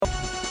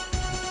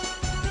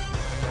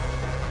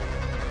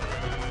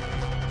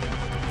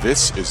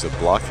This is the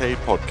Blockade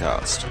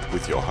Podcast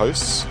with your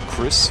hosts,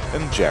 Chris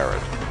and Jared.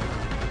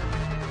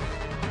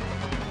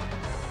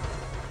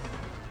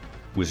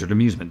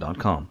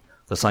 WizardAmusement.com,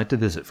 the site to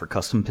visit for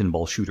custom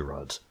pinball shooter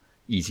rods.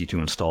 Easy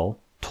to install,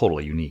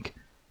 totally unique.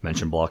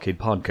 Mention Blockade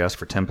Podcast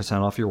for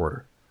 10% off your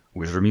order.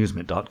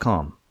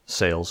 WizardAmusement.com,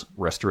 sales,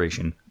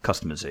 restoration,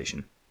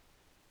 customization.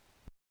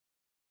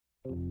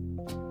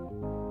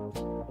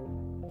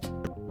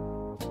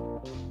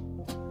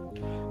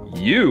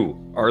 You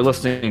are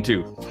listening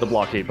to the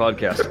Blockade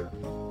Podcast.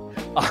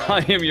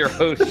 I am your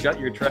host, Shut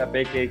Your Trap,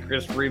 a.k.a.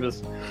 Chris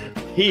Rivas.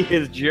 He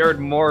is Jared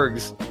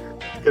Morgs.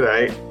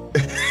 G'day.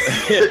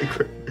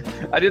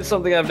 I did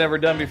something I've never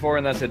done before,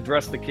 and that's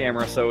address the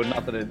camera, so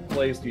not that it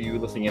plays to you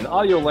listening in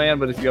audio land,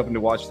 but if you happen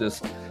to watch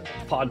this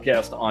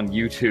podcast on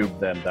YouTube,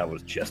 then that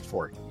was just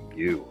for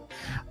you.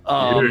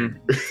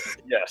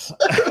 Yes.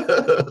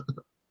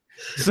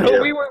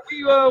 So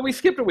yeah. We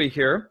skipped a week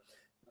here.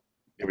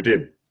 Yeah, we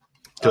did.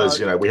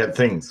 Because, we had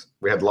things.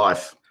 We had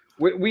life.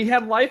 We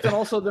had life, and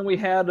also then we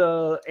had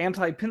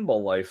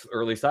anti-pinball life,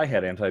 or at least I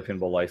had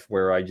anti-pinball life,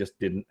 where I just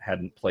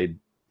hadn't played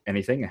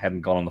anything. I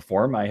hadn't gone on the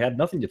forum. I had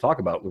nothing to talk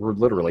about,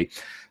 literally.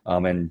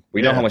 And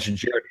we know how much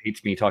Jared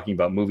hates me talking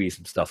about movies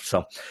and stuff.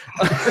 So,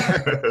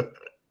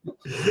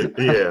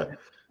 yeah.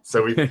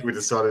 So we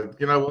decided,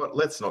 you know what?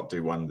 Let's not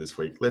do one this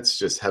week. Let's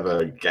just have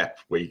a gap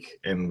week,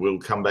 and we'll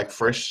come back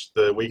fresh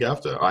the week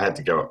after. I had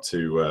to go up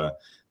to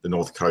the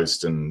North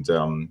Coast and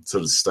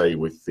sort of stay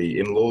with the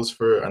in-laws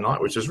for a night,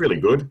 which was really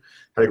good.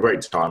 Had a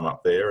great time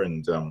up there,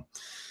 and it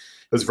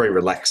was very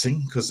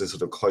relaxing because they're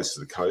sort of close to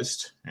the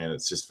coast, and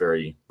it's just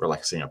very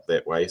relaxing up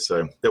that way.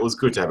 So that was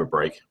good to have a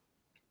break.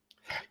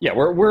 Yeah,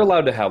 we're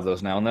allowed to have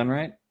those now and then,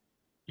 right?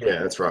 Yeah,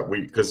 that's right.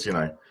 We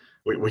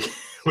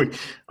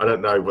I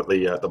don't know what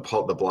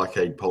the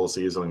blockade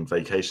policy is on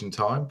vacation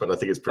time, but I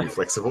think it's pretty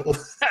flexible.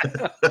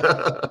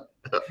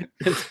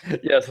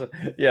 Yes,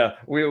 yeah.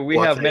 We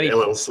have many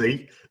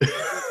LLC.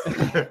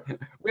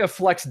 We have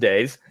flex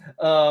days.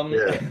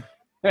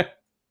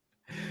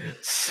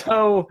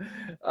 So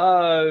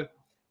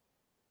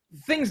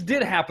things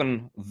did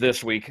happen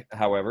this week,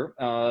 however,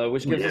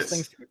 which gives us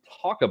things to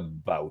talk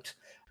about.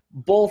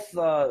 Both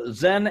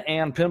Zen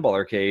and Pinball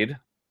Arcade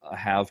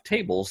have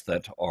tables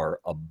that are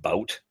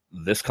about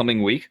this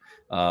coming week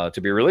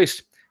to be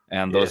released.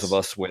 And those of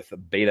us with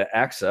beta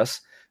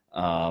access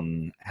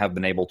have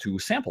been able to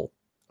sample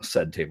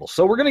said tables.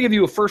 So we're going to give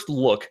you a first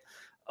look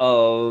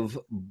of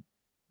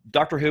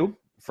Doctor Who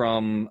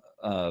from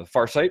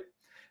Farsight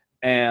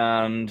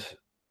and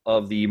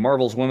of the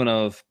Marvel's Women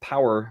of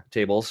Power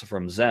tables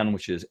from Zen,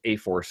 which is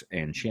A-Force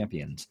and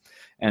Champions.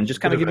 And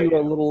just kind of give you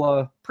a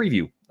little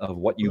preview of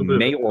what you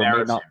may or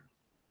may not...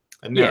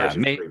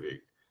 preview.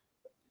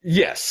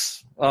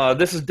 Yes.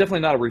 This is definitely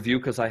not a review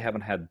because I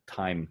haven't had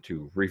time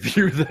to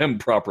review them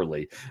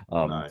properly.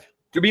 No.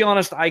 To be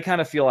honest, I kind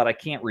of feel that I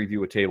can't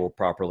review a table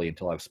properly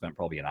until I've spent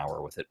probably an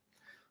hour with it.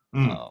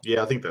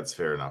 Yeah, I think that's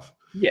fair enough.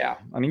 Yeah.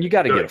 I mean, you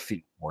got to get a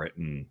feel for it.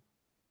 And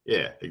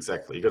yeah,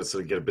 exactly. You got to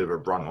sort of get a bit of a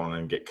run on it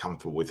and get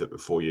comfortable with it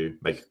before you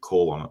make a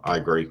call on it. I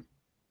agree.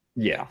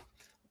 Yeah.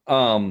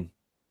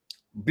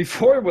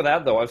 Before with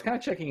that, though, I was kind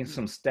of checking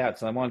some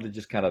stats, and I wanted to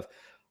just kind of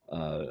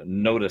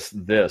notice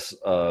this.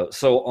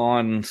 So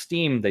on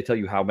Steam, they tell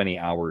you how many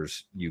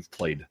hours you've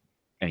played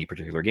any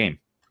particular game.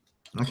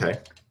 Okay.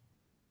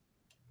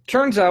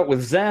 Turns out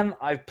with Zen,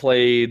 I've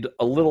played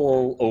a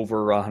little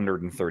over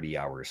 130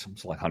 hours.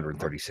 It's like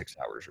 136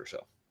 hours or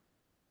so.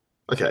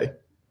 Okay.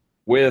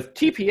 With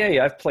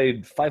TPA, I've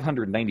played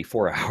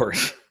 594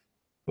 hours.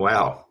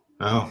 Wow.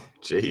 Oh,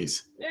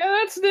 geez.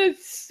 Yeah,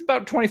 that's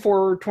about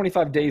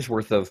 25 days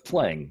worth of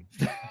playing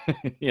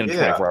in a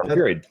 24-hour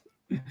period.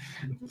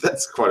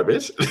 That's quite a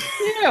bit.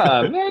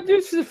 Yeah,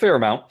 it's a fair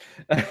amount.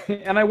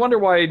 And I wonder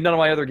why none of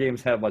my other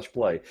games have much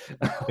play.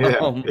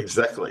 Yeah,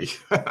 exactly.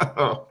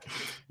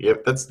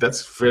 Yep,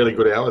 that's fairly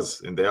good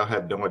hours in there. I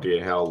have no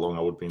idea how long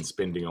I would have been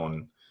spending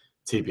on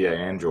TPA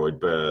Android,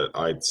 but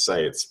I'd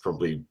say it's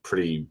probably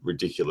pretty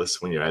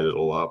ridiculous when you add it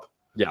all up.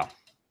 Yeah.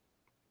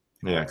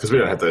 Yeah, because we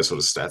don't have those sort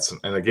of stats.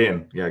 And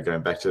again,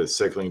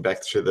 circling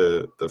back to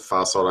the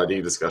Farsight ID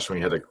discussion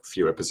we had a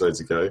few episodes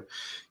ago,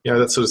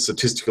 that sort of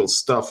statistical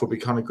stuff would be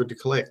kind of good to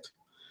collect.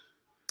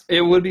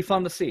 It would be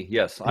fun to see,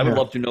 yes. I would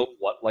love to know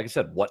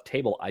what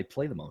table I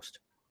play the most.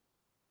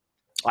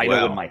 I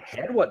know in my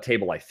head what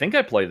table I think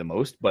I play the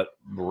most, but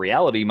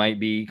reality might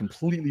be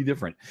completely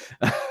different.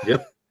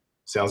 Yep,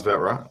 sounds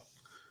about right.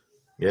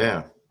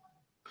 Yeah.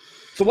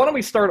 So why don't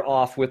we start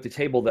off with the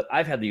table that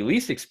I've had the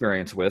least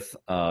experience with,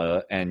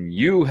 and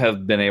you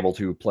have been able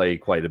to play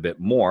quite a bit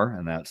more,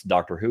 and that's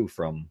Doctor Who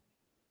from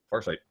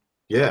Farsight.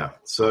 Yeah,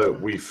 so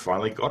we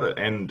finally got it.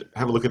 And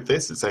have a look at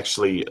this. It's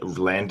actually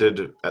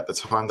landed at the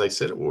time they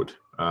said it would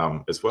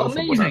as well.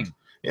 Amazing.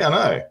 I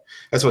know.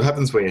 That's what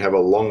happens when you have a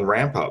long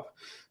ramp up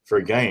for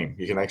a game.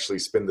 You can actually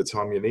spend the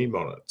time you need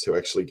on it to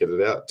actually get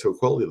it out to a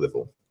quality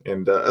level.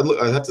 And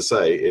I have to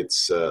say,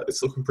 it's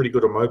looking pretty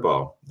good on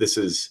mobile. This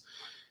is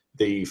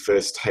the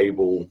first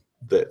table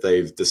that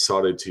they've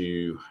decided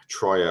to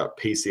try out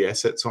PC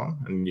assets on,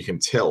 and you can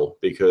tell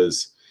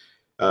because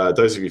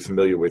those of you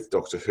familiar with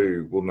Doctor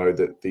Who will know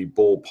that the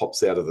ball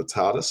pops out of the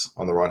TARDIS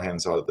on the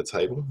right-hand side of the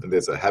table, and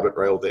there's a habit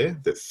rail there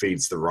that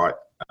feeds the right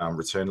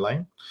return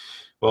lane.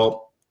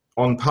 Well,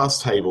 on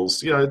past tables,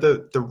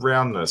 the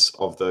roundness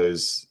of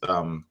those,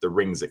 the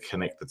rings that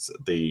connect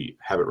the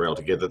habit rail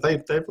together,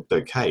 they've looked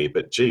okay,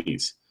 but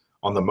geez,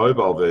 on the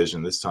mobile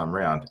version this time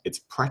round, it's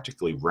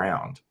practically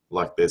round.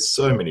 Like there's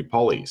so many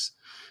polys.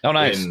 Oh,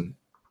 nice.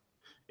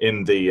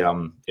 In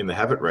the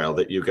habit rail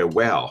that you go,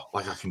 wow,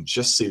 like I can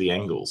just see the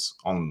angles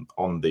on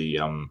the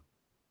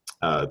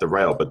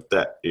rail, but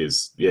that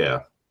is,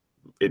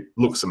 it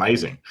looks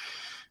amazing.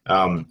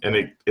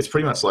 And it's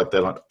pretty much like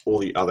that on all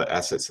the other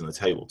assets in the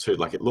table too.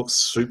 Like it looks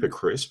super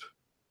crisp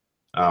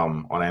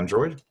on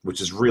Android, which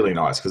is really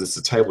nice because it's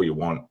the table you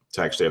want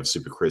to actually have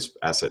super crisp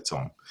assets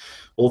on.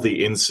 All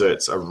the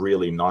inserts are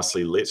really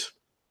nicely lit.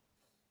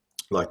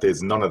 Like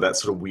there's none of that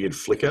sort of weird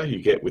flicker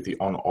you get with the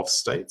on-off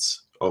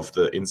states of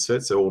the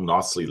inserts. They're all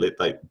nicely lit.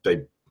 They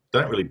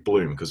don't really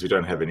bloom because we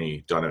don't have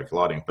any dynamic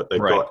lighting, but they've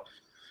got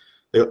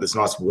this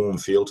nice warm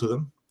feel to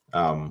them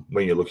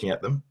when you're looking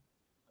at them,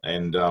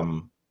 and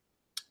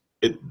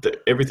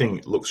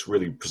everything looks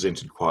really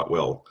presented quite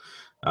well.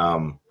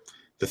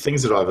 The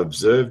things that I've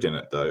observed in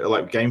it, though,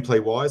 like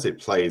gameplay-wise, it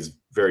plays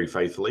very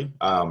faithfully.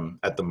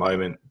 At the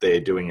moment, they're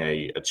doing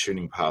a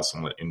tuning pass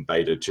on it in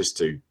beta just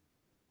to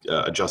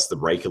adjust the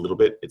rake a little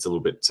bit. It's a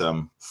little bit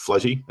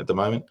floaty at the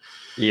moment.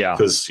 Yeah,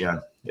 because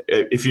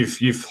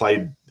if you've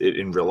played it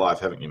in real life,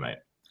 haven't you, mate?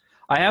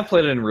 I have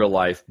played it in real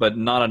life, but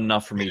not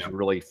enough for me to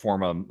really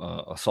form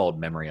a solid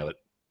memory of it.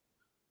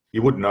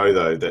 You would know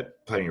though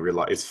that playing in real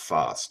life is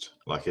fast.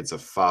 Like it's a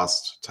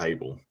fast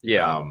table.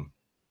 Yeah.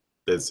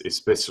 There's,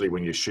 especially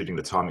when you're shooting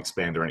the time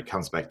expander and it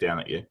comes back down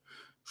at you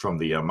from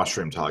the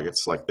mushroom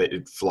targets, like that,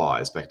 it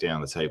flies back down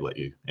the table at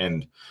you.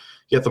 And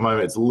at the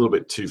moment, it's a little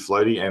bit too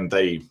floaty. And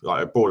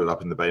I brought it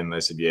up in the beta and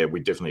they said, yeah, we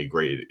definitely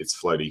agree it's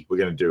floaty. We're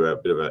going to do a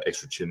bit of an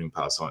extra tuning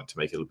pass on it to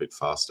make it a little bit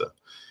faster.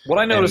 What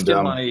I noticed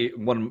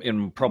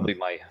in probably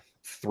my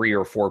 3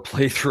 or 4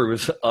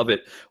 playthroughs of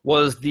it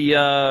was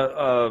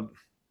the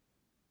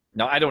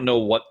now I don't know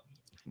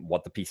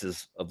what the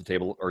pieces of the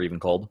table are even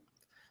called.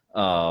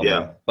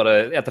 But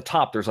at the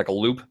top, there's like a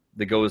loop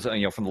that goes,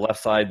 from the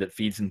left side that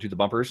feeds into the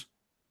bumpers.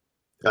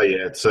 Oh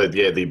yeah, so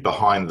the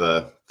behind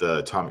the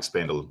time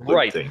expander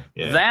loop thing.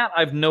 Yeah. That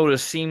I've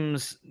noticed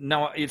seems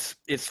now it's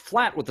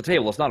flat with the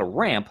table. It's not a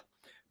ramp,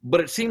 but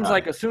it seems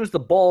like as soon as the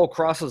ball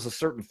crosses a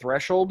certain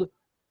threshold,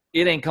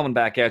 it ain't coming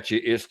back at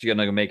you. It's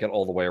gonna make it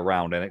all the way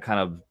around, and it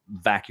kind of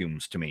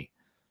vacuums to me.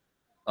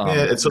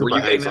 It sort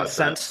of behaves like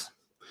sense. That.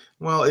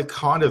 Well, it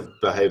kind of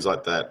behaves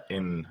like that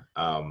in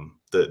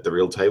the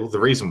real table. The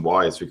reason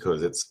why is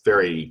because it's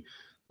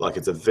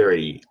a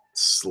very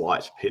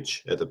slight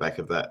pitch at the back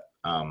of that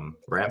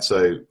ramp.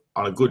 So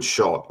on a good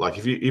shot, like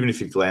even if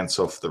you glance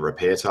off the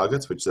repair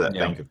targets, which is that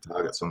bank of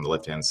targets on the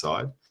left-hand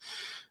side,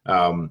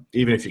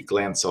 even if you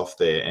glance off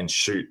there and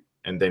shoot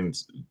and then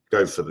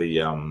go for the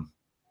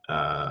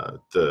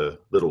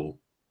little,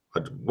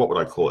 what would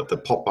I call it? The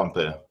pop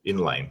bumper in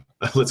lane.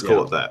 Let's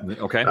call it that.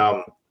 Okay.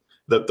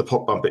 The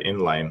pop bumper in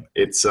lane,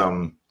 it's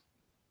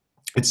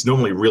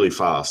normally really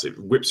fast. It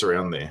whips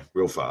around there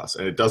real fast,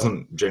 and it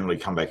doesn't generally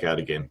come back out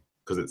again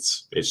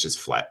because it's just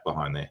flat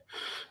behind there.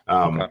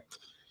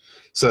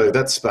 So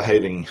that's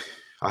behaving.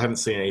 I haven't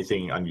seen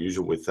anything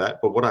unusual with that,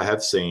 but what I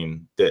have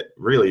seen that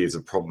really is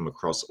a problem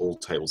across all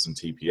tables in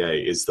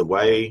TPA is the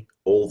way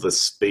all the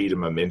speed and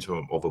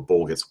momentum of a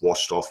ball gets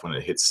washed off when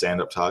it hits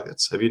stand-up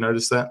targets. Have you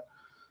noticed that?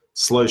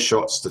 Slow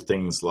shots to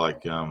things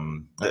like,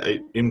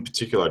 in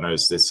particular, I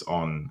noticed this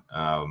on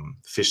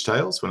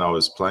Fishtails when I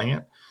was playing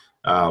it.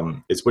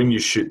 It's when you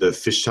shoot the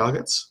fish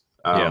targets.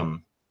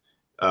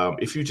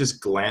 If you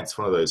just glance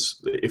one of those,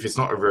 if it's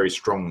not a very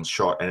strong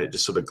shot and it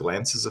just sort of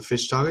glances a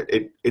fish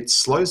target, it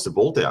slows the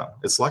ball down.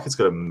 It's like it's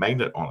got a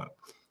magnet on it.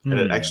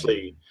 And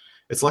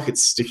it's like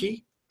it's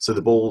sticky. So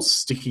the ball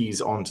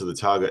stickies onto the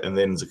target and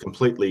then it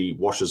completely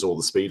washes all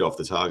the speed off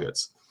the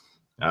targets.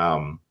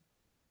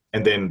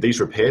 And then these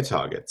repair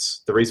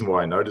targets, the reason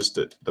why I noticed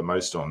it the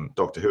most on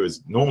Doctor Who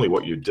is normally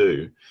what you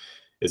do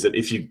is that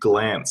if you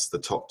glance the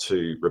top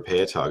 2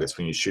 repair targets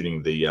when you're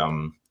shooting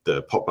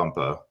the pop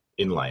bumper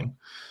in lane,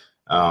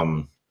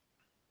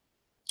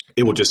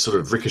 it will just sort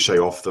of ricochet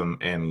off them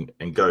and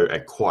go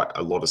at quite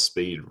a lot of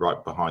speed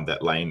right behind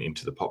that lane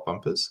into the pop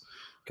bumpers.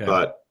 Okay.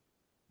 But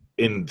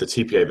in the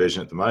TPA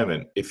version at the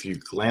moment, if you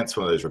glance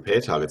one of those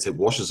repair targets, it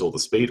washes all the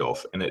speed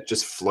off and it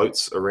just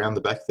floats around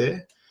the back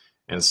there.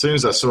 And as soon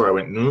as I saw it, I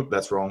went, nope,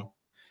 that's wrong.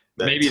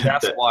 Maybe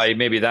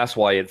that's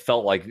why it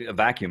felt like a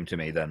vacuum to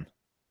me then.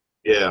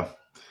 Yeah.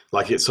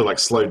 Like it sort of like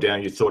slowed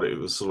down. You thought it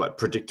was sort of like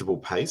predictable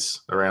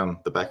pace around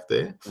the back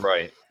there.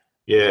 Right.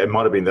 Yeah, it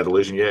might have been that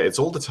illusion. Yeah, it's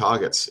all the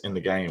targets in the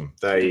game.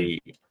 They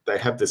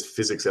have this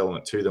physics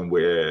element to them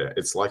where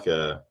it's like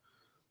a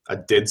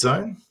dead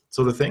zone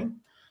sort of thing.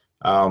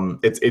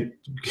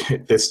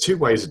 There's 2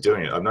 ways of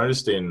doing it. I've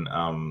noticed in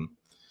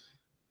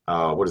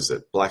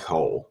Black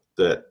Hole,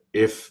 that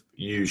if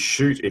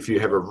you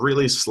have a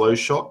really slow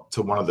shot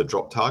to one of the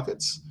drop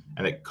targets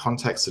and it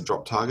contacts the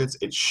drop targets,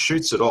 it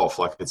shoots it off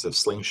like it's a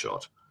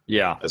slingshot.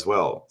 Yeah. As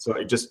well.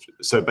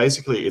 So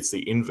basically it's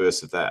the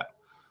inverse of that.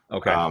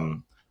 Okay.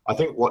 I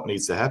think what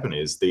needs to happen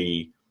is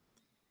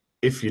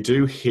if you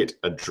do hit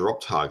a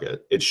drop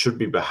target, it should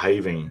be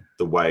behaving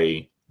the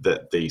way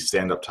that the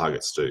stand-up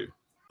targets do.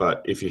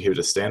 But if you hit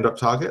a stand-up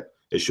target,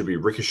 it should be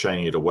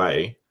ricocheting it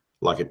away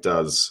like it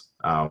does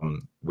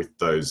with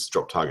those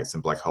drop targets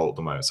in Black Hole at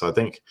the moment. So I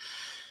think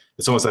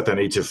it's almost like they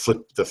need to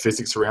flip the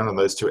physics around on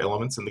those two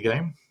elements in the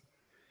game.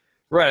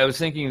 Right. I was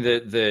thinking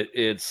that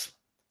it's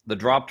the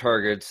drop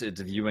targets,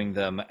 it's viewing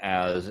them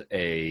as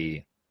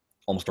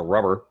almost a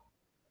rubber.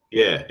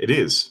 Yeah, it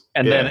is.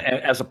 And then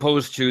as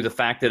opposed to the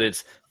fact that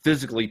it's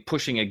physically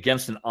pushing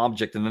against an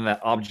object and then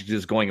that object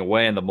is going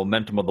away and the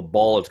momentum of the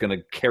ball is going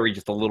to carry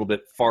just a little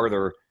bit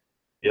farther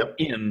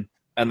in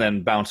and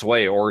then bounce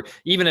away. Or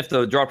even if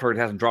the drop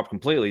target hasn't dropped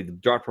completely, the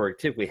drop target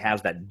typically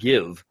has that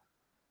give.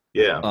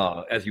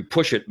 Yeah. As you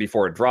push it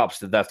before it drops,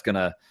 that's going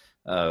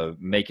to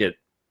make it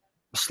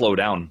slow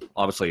down,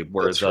 obviously.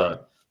 Whereas,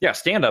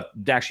 stand-up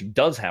actually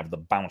does have the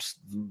bounce,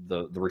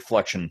 the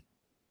reflection.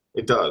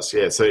 It does,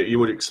 yeah. So you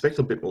would expect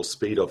a bit more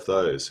speed off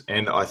those.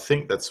 And I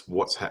think that's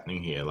what's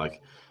happening here.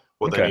 Like,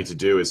 what they need to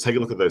do is take a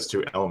look at those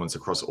two elements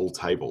across all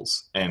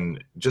tables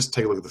and just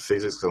take a look at the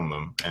physics on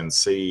them and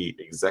see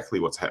exactly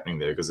what's happening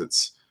there, because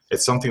it's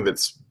something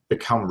that's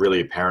become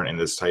really apparent in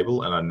this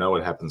table, and I know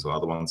it happens on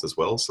other ones as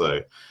well. So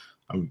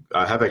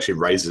I have actually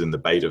raised it in the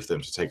beta for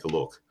them to take a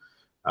look.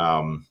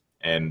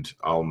 And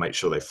I'll make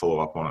sure they follow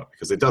up on it,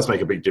 because it does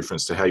make a big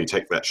difference to how you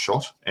take that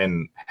shot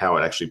and how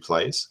it actually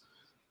plays.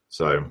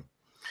 So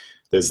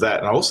there's that.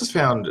 And I also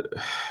found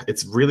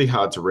it's really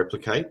hard to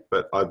replicate,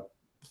 but I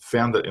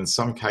found that in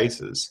some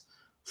cases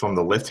from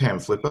the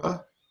left-hand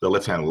flipper, the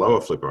left-hand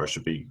lower flipper I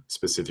should be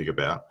specific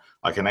about,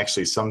 I can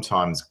actually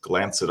sometimes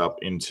glance it up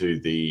into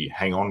the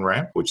hang-on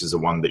ramp, which is the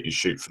one that you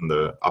shoot from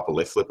the upper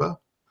left flipper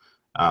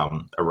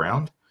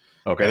around.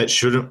 Okay. And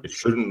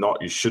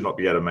you should not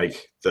be able to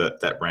make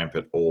that ramp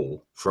at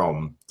all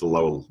from the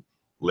lower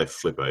left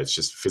flipper. It's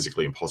just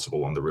physically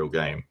impossible on the real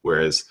game.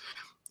 Whereas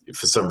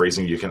for some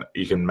reason you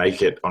can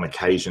make it on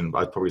occasion,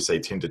 I'd probably say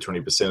 10 to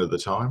 20% of the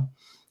time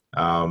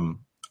on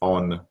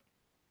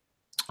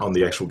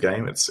the actual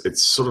game.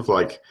 It's sort of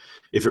like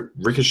if it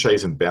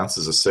ricochets and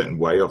bounces a certain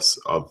way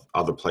of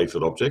other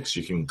playfield objects,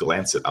 you can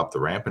glance it up the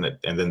ramp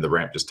and then the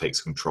ramp just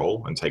takes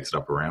control and takes it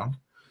up around.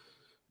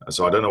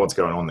 So I don't know what's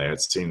going on there.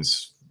 It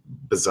seems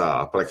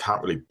bizarre, but I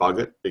can't really bug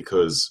it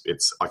because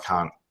I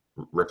can't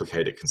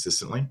replicate it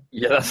consistently.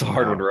 Yeah, that's a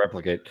hard one to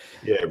replicate.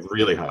 Yeah,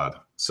 really hard.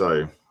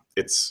 So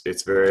it's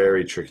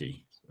very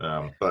tricky.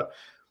 But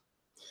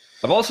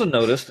I've also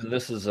noticed, and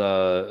this is some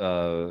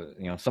of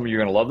you are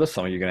going to love this,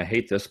 some of you are going to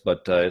hate this,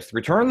 but it's the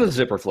return of the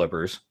zipper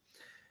flippers.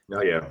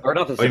 Oh yeah, or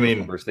not the zipper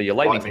flippers, the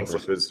lightning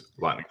flippers.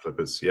 Lightning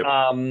flippers. Yep.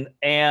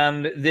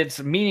 And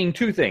it's meaning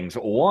two things.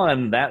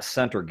 One, that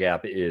center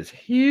gap is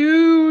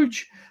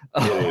huge.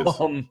 It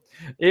is.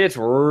 It's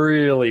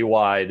really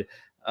wide.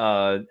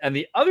 And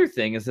the other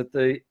thing is that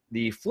the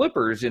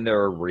flippers in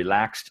their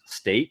relaxed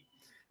state,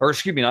 or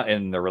excuse me, not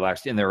in their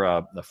relaxed, in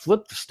their the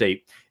flipped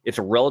state, it's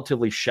a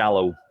relatively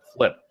shallow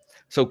flip.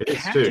 So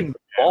catching the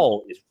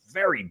ball is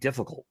very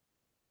difficult.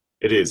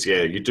 It is,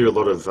 yeah. You do a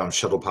lot of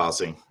shuttle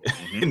passing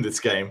in this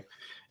game.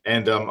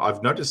 And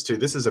I've noticed too,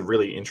 this is a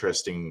really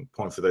interesting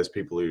point for those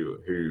people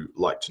who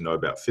like to know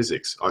about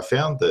physics. I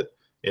found that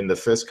in the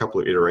first couple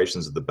of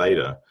iterations of the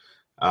beta,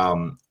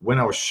 when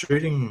I was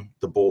shooting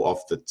the ball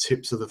off the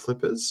tips of the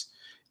flippers,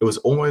 it was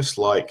almost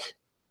like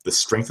the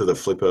strength of the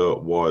flipper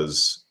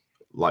was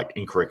like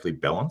incorrectly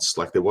balanced.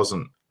 Like there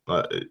wasn't,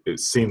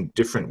 it seemed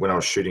different when I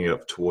was shooting it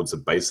up towards the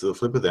base of the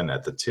flipper than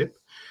at the tip.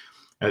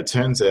 And it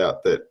turns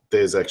out that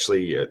there's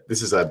actually,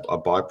 this is a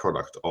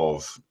byproduct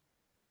of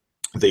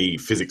the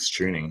physics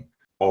tuning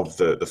of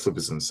the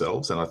flippers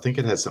themselves. And I think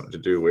it has something to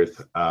do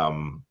with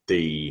what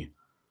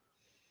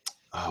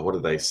do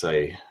they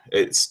say?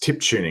 It's tip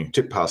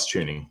pass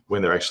tuning,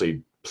 when they're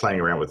actually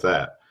playing around with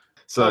that.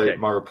 So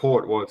my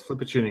report was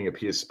flipper tuning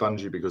appears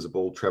spongy because the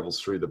ball travels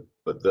through the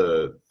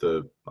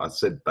I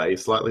said bay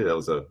slightly. That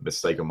was a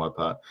mistake on my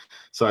part.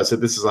 So I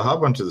said, this is a hard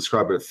one to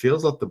describe, but it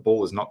feels like the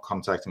ball is not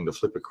contacting the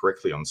flipper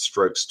correctly on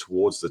strokes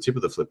towards the tip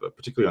of the flipper,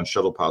 particularly on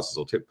shuttle passes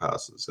or tip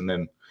passes. And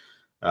then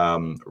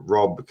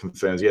Rob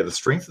confirms, the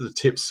strength of the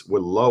tips were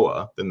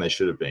lower than they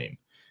should have been.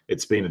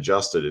 It's been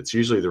adjusted. It's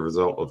usually the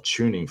result of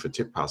tuning for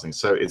tip passing.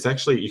 So it's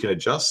actually, you can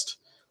adjust.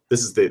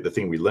 This is the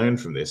thing we learned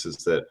from this, is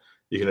that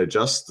you can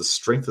adjust the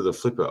strength of the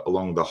flipper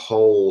along the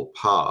whole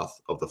path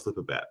of the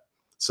flipper bat.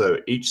 So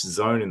each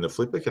zone in the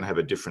flipper can have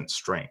a different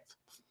strength,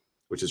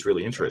 which is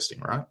really interesting,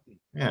 right?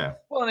 Yeah.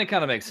 Well, and it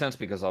kind of makes sense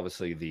because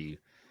obviously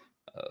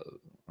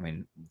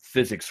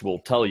physics will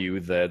tell you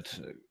that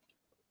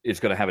it's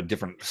going to have a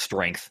different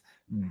strength,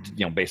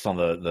 based on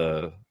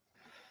the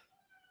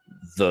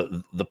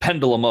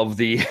pendulum of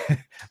the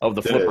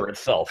flipper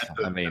itself.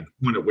 The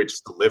point at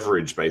which the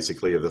leverage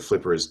basically of the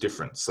flipper is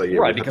different. So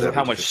right, because of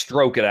how much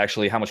stroke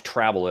how much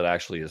travel it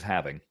actually is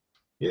having.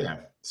 Yeah.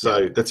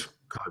 So that's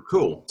kind of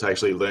cool to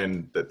actually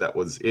learn that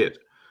was it.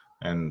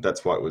 and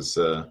that's why it was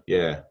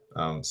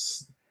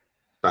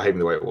behaving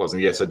the way it was.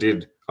 And yes, I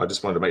did. I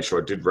just wanted to make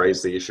sure I did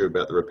raise the issue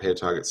about the repair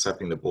target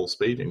sapping the ball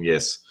speed, and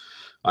yes,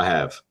 I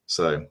have.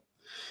 So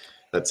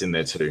that's in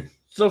there too.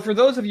 So for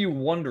those of you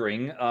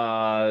wondering,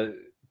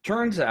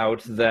 turns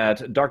out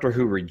that Doctor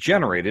Who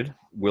Regenerated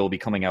will be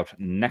coming out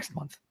next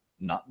month,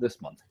 not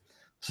this month.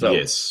 So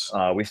yes,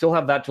 we still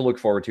have that to look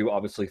forward to.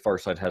 Obviously,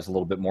 Farsight has a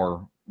little bit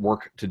more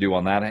work to do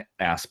on that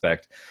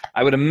aspect.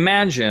 I would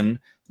imagine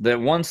that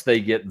once they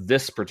get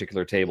this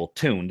particular table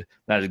tuned,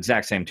 that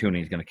exact same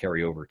tuning is going to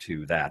carry over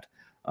to that,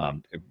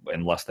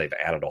 unless they've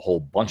added a whole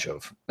bunch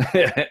of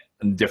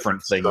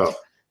different things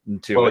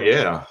to it. Well,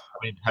 yeah.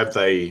 I mean, have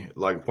they,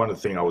 like, one of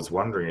the things I was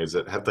wondering is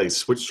that have they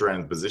switched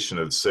around the position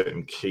of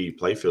certain key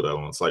playfield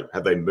elements? Like,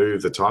 have they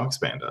moved the time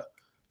expander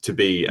to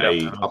be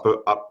a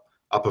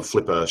upper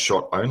flipper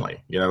shot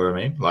only? You know what I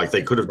mean? Like,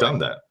 they could have done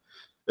that.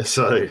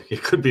 So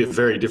it could be a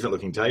very different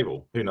looking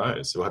table. Who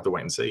knows? We'll have to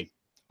wait and see.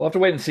 We'll have to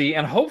wait and see,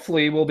 and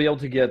hopefully we'll be able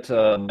to get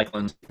Mike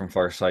Lindsay from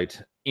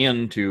Farsight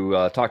in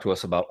to talk to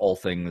us about all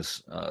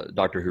things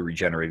Doctor Who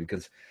Regenerated,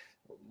 because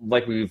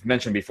like we've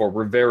mentioned before,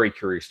 we're very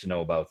curious to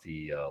know about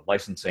the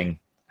licensing,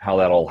 how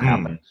that all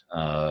happened,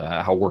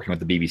 how working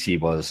with the BBC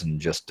was, and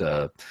just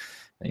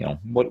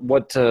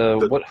what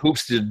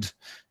hoops did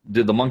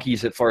the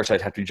monkeys at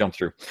Farsight have to jump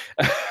through?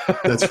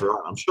 That's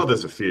right. I'm sure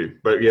there's a few,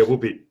 but yeah, we'll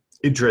be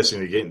interesting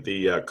to get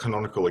the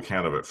canonical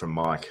account of it from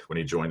Mike when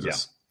he joins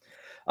us.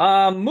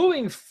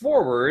 Moving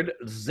forward,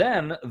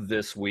 Zen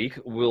this week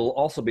will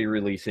also be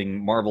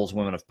releasing Marvel's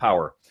Women of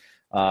Power.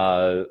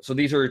 So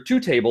these are two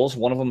tables.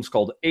 One of them is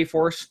called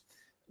A-Force,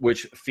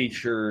 which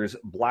features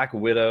Black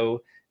Widow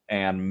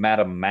and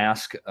Madame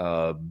Mask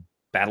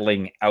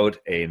battling out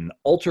an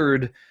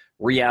altered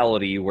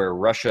reality where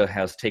Russia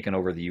has taken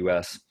over the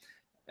U.S.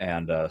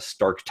 and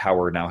Stark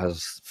Tower now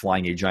has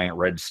flying a giant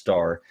red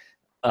star.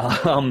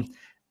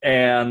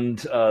 And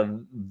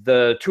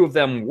the two of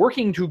them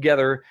working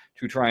together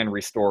to try and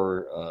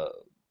restore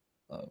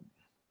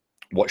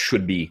what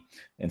should be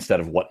instead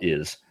of what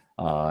is.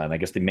 And I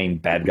guess the main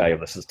bad guy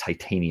of this is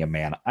Titanium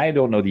Man. I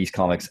don't know these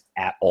comics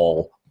at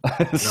all.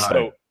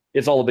 So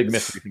it's all a big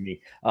mystery to me.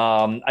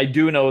 I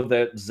do know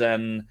that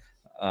Zen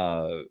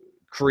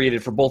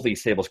created, for both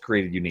these tables,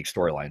 created unique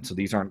storylines. So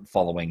these aren't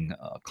following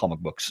comic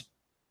books.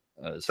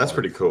 That's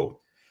pretty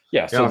cool.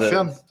 Yeah, so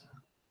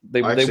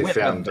they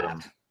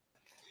found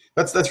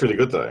that's really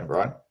good though,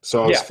 right?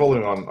 So I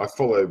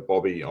follow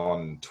Bobby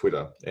on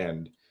Twitter,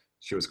 and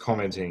she was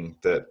commenting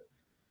that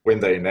when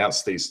they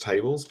announced these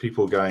tables,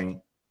 people were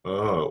going,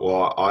 "Oh,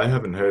 well, I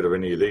haven't heard of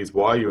any of these.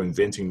 Why are you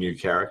inventing new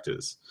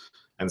characters?"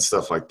 and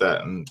stuff like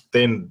that. And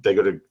then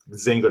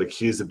Zen got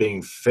accused of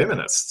being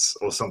feminists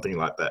or something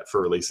like that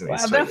for releasing these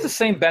tables. That's the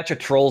same batch of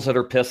trolls that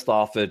are pissed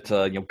off at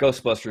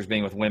Ghostbusters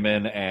being with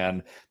women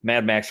and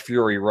Mad Max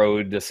Fury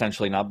Road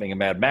essentially not being a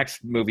Mad Max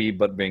movie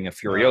but being a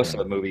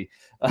Furiosa movie.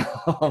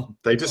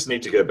 They just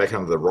need to go back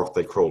under the rock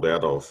they crawled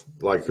out of.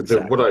 Like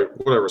what I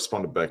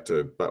responded back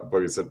to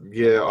Bobby said,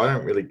 yeah, I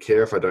don't really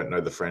care if I don't know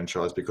the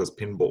franchise because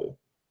pinball.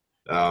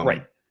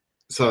 Right.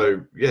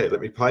 So yeah, let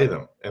me play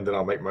them and then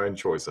I'll make my own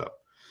choice up.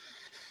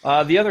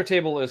 The other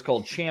table is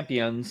called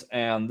Champions,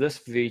 and this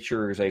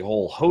features a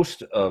whole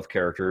host of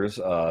characters,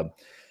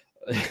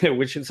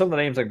 which in some of the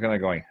names I'm kind of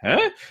going,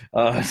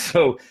 huh?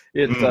 So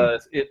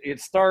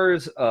it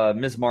stars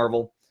Ms.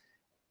 Marvel,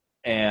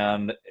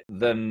 and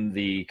then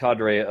the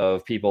cadre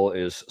of people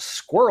is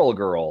Squirrel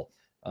Girl,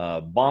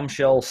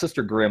 Bombshell,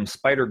 Sister Grimm,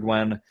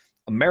 Spider-Gwen,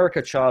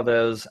 America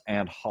Chavez,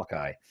 and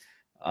Hawkeye.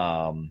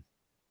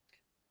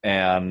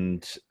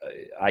 And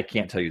I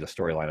can't tell you the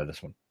storyline of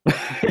this one.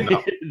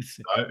 No,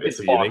 it's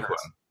a unique one.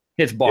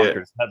 It's bonkers.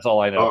 Yeah. That's all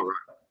I know. Oh, right.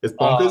 It's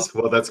bonkers?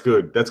 Well, that's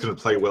good. That's going to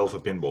play well for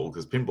pinball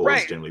because pinball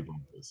is generally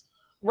bonkers.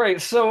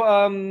 Right. So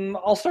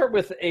I'll start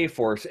with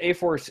A-Force.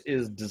 A-Force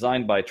is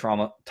designed by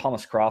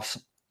Thomas Crofts.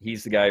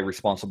 He's the guy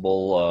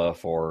responsible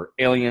for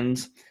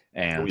Aliens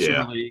and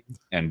Super League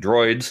and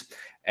Droids.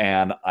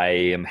 And I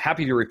am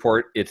happy to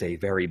report it's a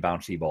very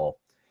bouncy ball.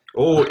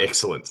 Oh,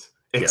 excellent.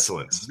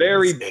 Excellent. Yes,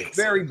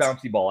 very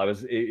bouncy ball. As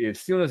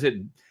soon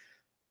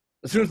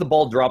as the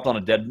ball dropped on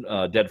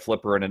a dead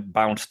flipper and it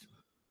bounced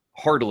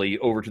heartily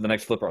over to the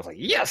next flipper, I was like,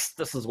 yes,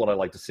 this is what I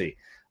like to see.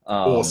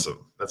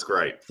 Awesome. That's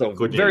great. So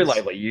good very news.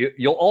 lightly.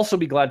 You'll also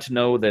be glad to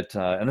know that,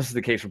 and this is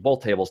the case for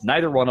both tables,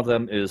 neither one of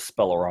them is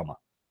Spellorama.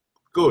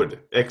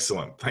 Good.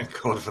 Excellent.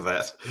 Thank God for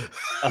that.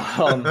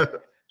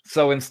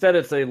 So instead,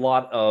 it's a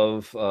lot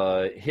of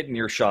hitting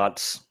your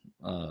shots,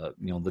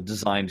 the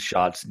designed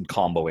shots and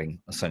comboing,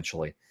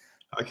 essentially.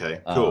 Okay,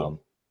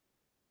 cool.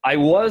 I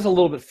was a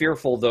little bit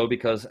fearful, though,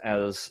 because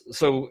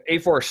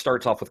A-Force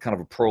starts off with kind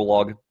of a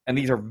prologue, and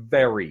these are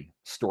very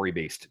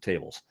story-based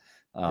tables.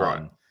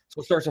 Right.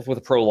 So it starts off with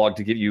a prologue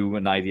to give you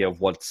an idea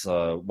of what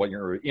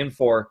you're in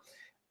for.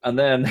 And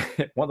then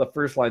one of the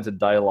first lines of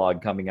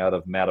dialogue coming out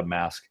of Madame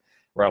Mask,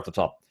 right off the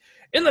top,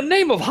 "In the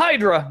name of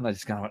Hydra!" And I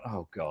just kind of went,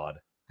 oh, God.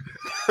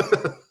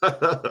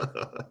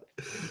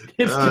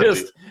 It's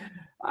just,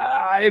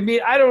 I mean,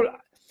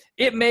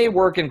 it may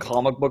work in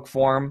comic book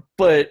form,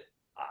 but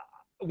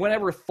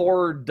whenever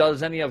Thor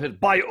does any of his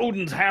by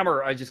Odin's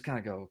hammer, I just kind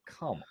of go,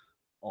 come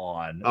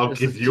on. I'll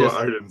give you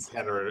Odin's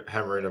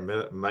hammer in a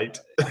minute, mate.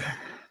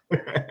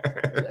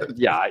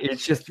 Yeah,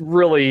 it's just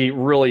really,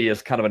 really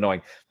is kind of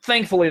annoying.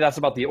 Thankfully, that's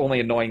about the only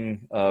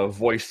annoying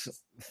voice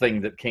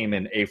thing that came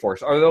in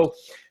A-Force. Although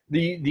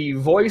the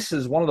voice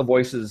is one of the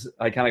voices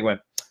I kind of went,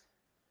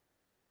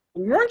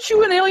 weren't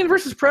you in Alien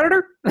versus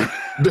Predator?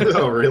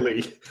 Oh,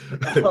 really?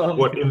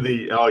 What, in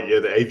the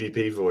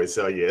AVP voice?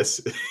 Oh,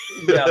 yes.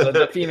 Yeah,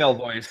 the female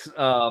voice.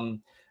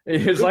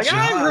 It's like,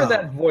 I've heard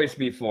that voice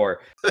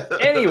before.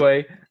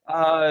 Anyway,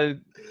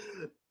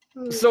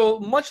 so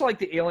much like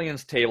the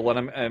Aliens table,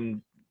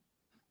 and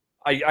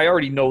I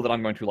already know that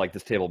I'm going to like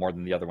this table more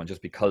than the other one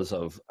just because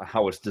of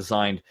how it's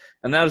designed.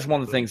 And that is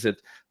one of the things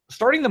that,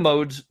 starting the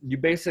modes, you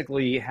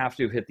basically have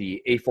to hit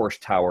the A-Force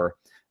tower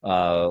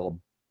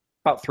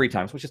about 3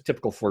 times, which is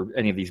typical for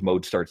any of these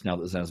mode starts now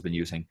that Zen has been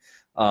using.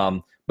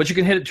 But you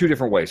can hit it 2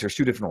 different ways. There's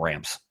 2 different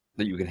ramps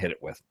that you can hit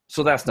it with.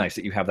 So that's nice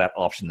that you have that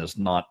option that's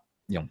not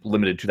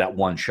limited to that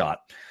one shot.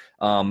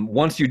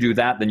 Once you do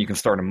that, then you can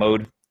start a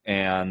mode.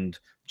 And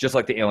just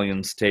like the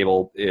Aliens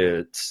table,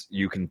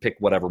 you can pick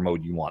whatever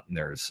mode you want. And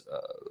there's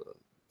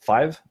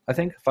 5, I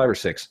think, 5 or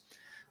 6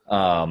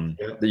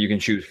 that you can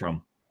choose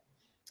from.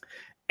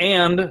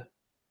 And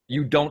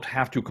you don't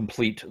have to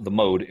complete the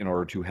mode in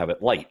order to have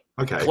it light.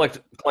 Okay.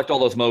 Collect all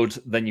those modes,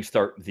 then you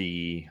start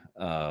the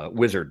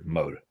wizard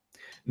mode.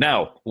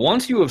 Now,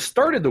 once you have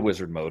started the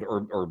wizard mode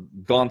or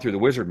gone through the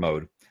wizard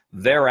mode,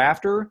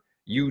 thereafter,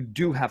 you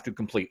do have to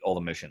complete all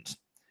the missions.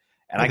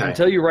 And okay. I can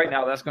tell you right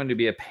now, that's going to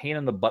be a pain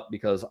in the butt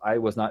because I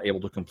was not able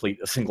to complete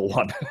a single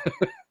one.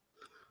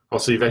 Oh,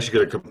 so you've actually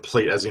got to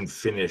complete, as in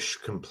finish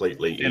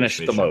completely.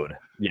 Finish the mode,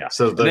 yeah.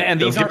 So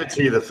they'll give it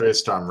to you the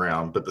first time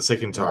round, but the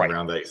second time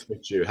round they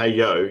expect you, hey,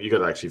 you got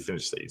to actually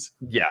finish these.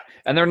 Yeah,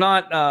 and they're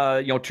not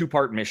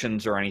 2-part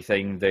missions or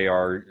anything. They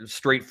are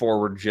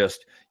straightforward.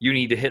 Just you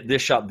need to hit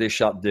this shot, this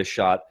shot, this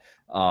shot,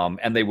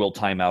 and they will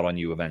time out on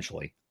you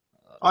eventually.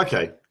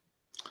 Okay.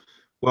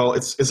 Well,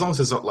 it's as long as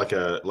it's not like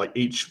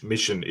each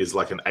mission is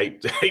like an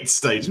eight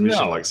stage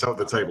mission, like some of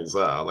the tables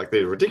are. Like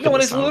they're ridiculous. No,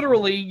 and it's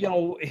literally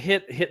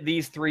hit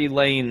these 3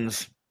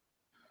 lanes,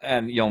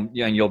 and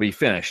you'll be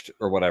finished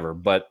or whatever.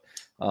 But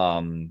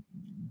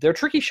they're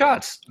tricky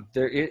shots.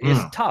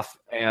 It's tough,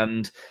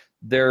 and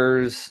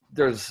there's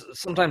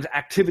sometimes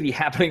activity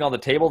happening on the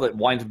table that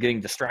winds up getting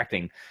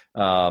distracting.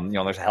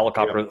 There's a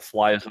helicopter that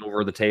flies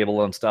over the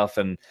table and stuff,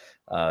 and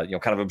kind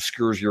of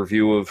obscures your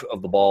view of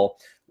the ball.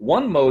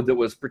 One mode that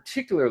was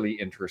particularly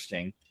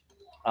interesting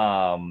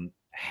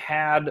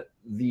had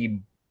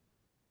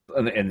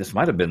and this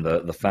might have been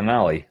the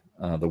finale,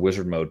 the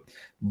wizard mode,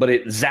 but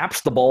it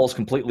zaps the balls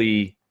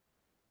completely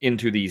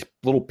into these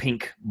little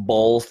pink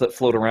balls that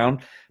float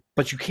around,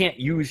 but you can't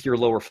use your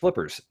lower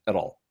flippers at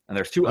all. And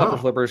there's 2 upper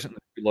flippers and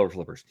 2 lower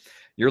flippers.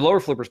 Your lower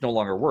flippers no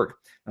longer work.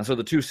 And so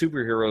the 2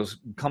 superheroes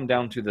come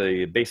down to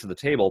the base of the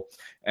table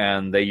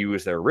and they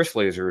use their wrist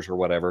lasers or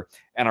whatever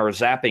and are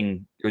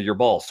zapping your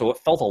balls. So it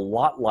felt a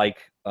lot like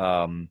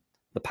the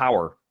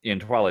power in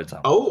Twilight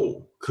Zone.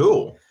 Oh,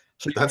 cool.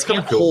 So that's kind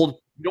of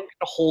cool. You don't get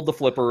to hold the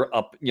flipper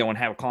up, and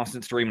have a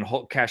constant stream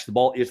and catch the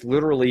ball. It's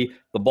literally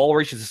the ball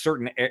reaches a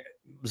certain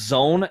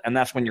zone, and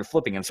that's when you're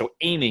flipping. And so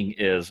aiming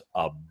is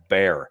a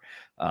bear.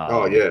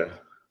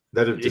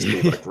 That'd just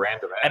be like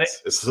random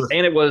ass.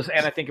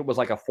 And I think it was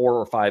like a 4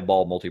 or 5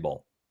 ball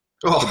multi-ball.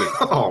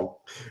 Oh,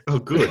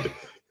 good.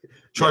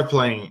 Try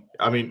playing.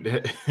 I mean,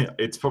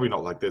 it's probably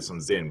not like this on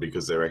Zen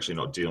because they're actually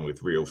not dealing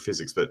with real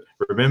physics. But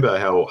remember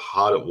how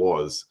hard it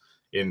was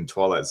in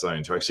Twilight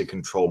Zone to actually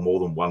control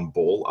more than 1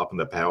 ball up in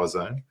the power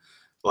zone.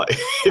 Like,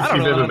 I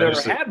don't know if I've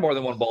ever had more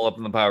than 1 ball up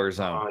in the power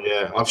zone. Oh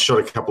yeah, I've shot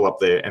a couple up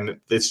there, and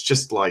it's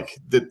just like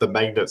the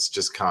magnets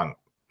just can't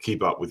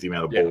keep up with the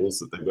amount of balls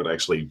that they've got to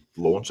actually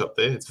launch up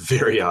there. It's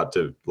very hard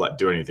to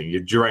do anything.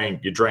 You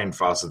drain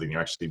faster than you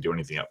actually do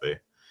anything up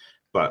there.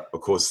 But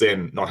of course,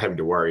 then not having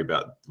to worry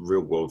about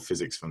real world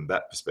physics from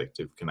that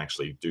perspective can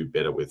actually do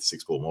better with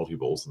 6-ball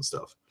multi-balls and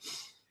stuff.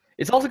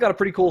 It's also got a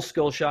pretty cool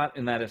skill shot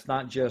in that it's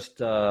not just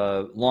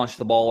launch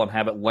the ball and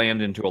have it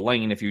land into a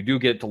lane. If you do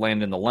get to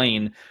land in the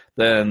lane,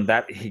 then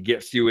that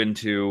gets you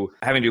into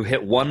having to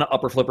hit 1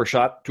 upper flipper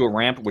shot to a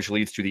ramp, which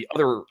leads to the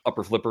other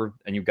upper flipper,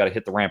 and you've got to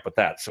hit the ramp with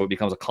that. So it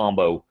becomes a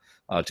combo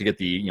to get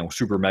the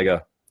super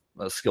mega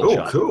skill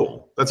shot. Oh,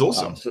 cool! That's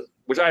awesome.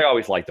 Which I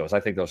always like those. I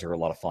think those are a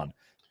lot of fun.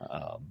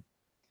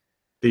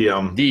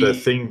 The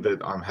thing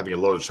that I'm having a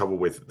lot of trouble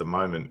with at the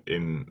moment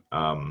in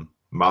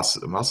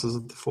Masters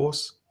of the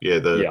Force.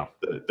 The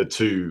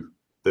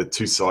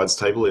two sides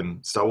table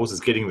in Star Wars is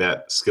getting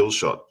that skill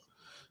shot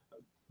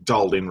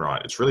dialed in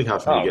right. It's really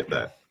hard for me to get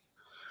that.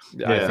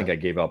 Yeah, I think I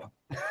gave up.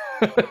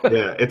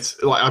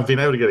 It's like I've been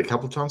able to get a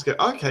couple of times. Go,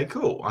 okay,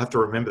 cool. I have to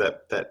remember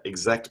that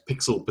exact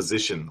pixel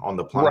position on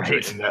the plunger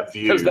in that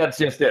view. Because that's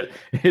just it.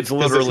 It's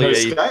literally no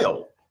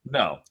scale.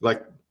 No,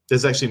 like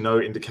there's actually no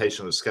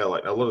indication of the scale.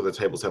 Like a lot of the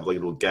tables have like a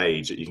little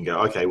gauge that you can go,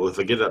 okay, well if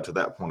I get it up to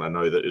that point, I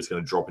know that it's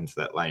going to drop into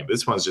that lane. But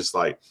this one's just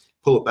like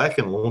pull it back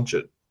and launch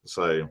it.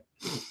 So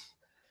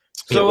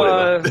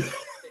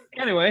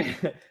Anyway,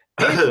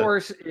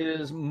 A-Force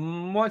is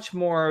much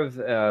more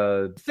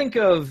of think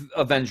of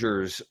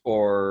Avengers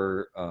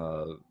or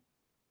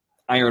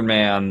Iron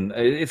Man.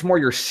 It's more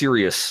your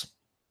serious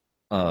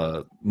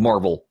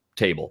Marvel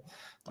table.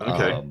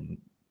 Okay.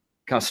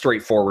 Kind of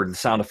straightforward. The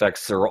sound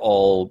effects are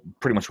all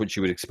pretty much what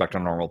you would expect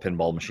on a normal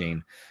pinball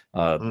machine,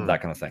 that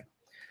kind of thing.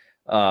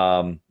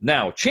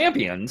 Now,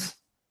 Champions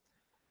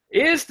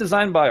is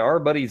designed by our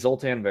buddy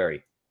Zoltan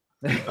Very.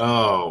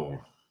 Oh,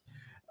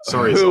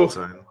 sorry,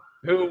 Zoltan.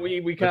 Who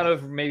we kind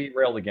of maybe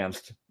railed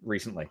against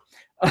recently.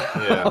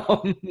 Yeah.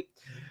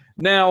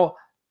 Now,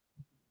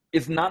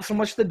 it's not so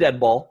much the dead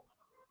ball.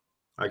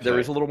 Okay. There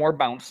is a little more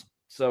bounce,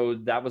 so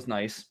that was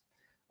nice.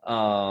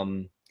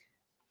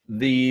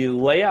 The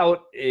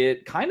layout,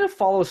 it kind of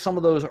follows some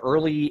of those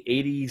early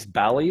 80s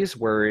Bally's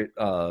where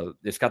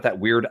it's got that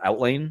weird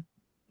outlane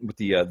with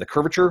the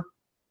curvature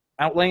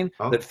outlane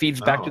that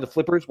feeds back to the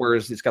flippers,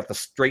 whereas it's got the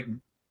straight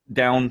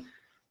down.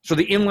 So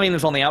the in-lane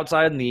is on the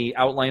outside and the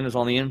out-lane is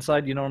on the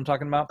inside. You know what I'm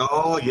talking about?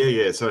 Oh,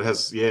 yeah. So it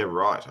has,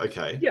 right.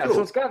 Okay. Yeah, cool.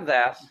 So it's got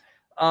that.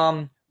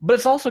 But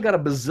it's also got a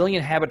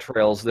bazillion habit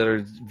trails that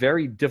are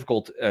very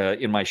difficult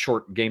in my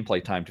short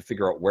gameplay time to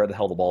figure out where the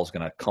hell the ball is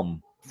going to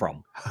come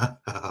from.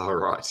 All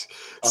right.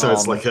 So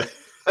it's like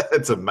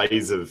it's a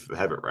maze of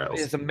habit rails.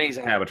 It's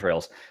amazing habit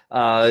trails.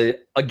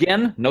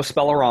 Again, no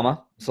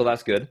Spellorama, so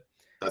that's good.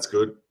 That's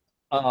good.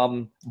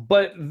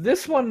 But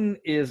this one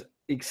is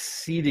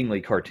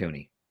exceedingly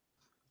cartoony.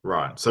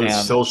 Right. So it's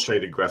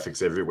cel-shaded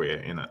graphics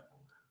everywhere in it.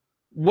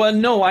 Well,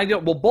 no, I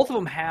don't. Well, both of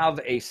them have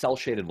a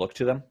cel-shaded look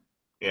to them.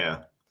 Yeah.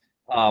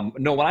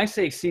 No, when I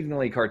say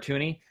exceedingly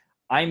cartoony,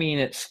 I mean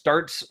it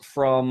starts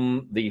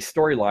from the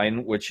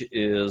storyline, which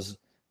is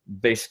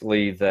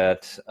basically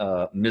that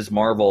Ms.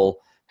 Marvel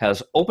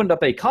has opened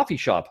up a coffee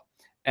shop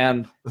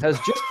and has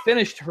just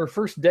finished her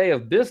first day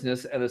of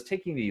business and is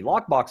taking the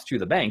lockbox to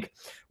the bank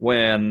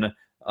when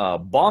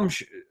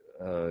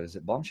is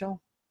it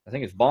Bombshell? I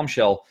think it's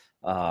Bombshell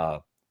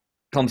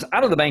comes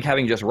out of the bank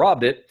having just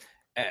robbed it,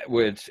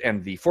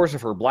 and the force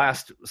of her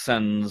blast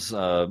sends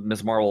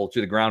Ms. Marvel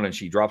to the ground, and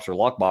she drops her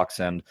lockbox,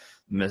 and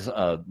Ms.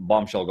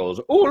 Bombshell goes,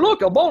 "Oh,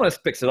 look, a bonus!"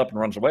 picks it up and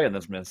runs away, and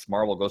then Ms.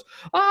 Marvel goes,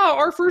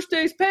 "Our first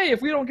day's pay.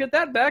 If we don't get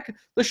that back,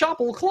 the shop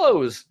will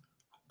close."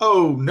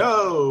 Oh,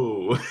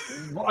 no.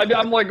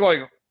 I'm like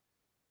going,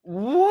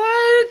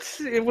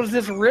 what? Was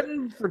this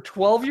written for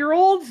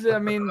 12-year-olds? I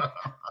mean,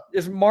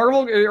 is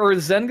Marvel or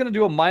is Zen going to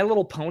do a My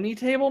Little Pony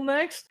table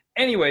next?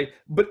 Anyway,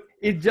 but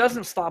it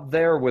doesn't stop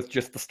there with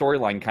just the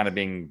storyline kind of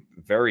being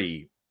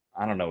very,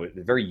 I don't know,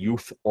 very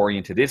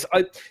youth-oriented. It,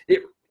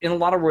 in a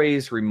lot of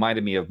ways,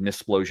 reminded me of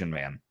Missplosion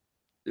Man,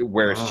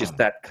 where it's just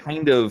that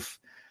kind of,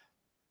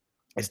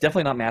 it's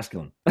definitely not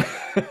masculine.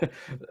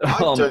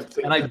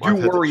 And I do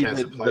worry that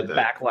the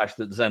backlash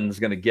that Zen is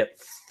going to get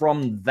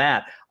from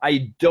that.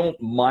 I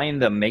don't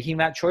mind them making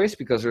that choice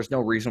because there's no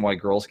reason why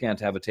girls can't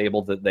have a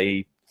table that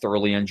they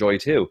thoroughly enjoy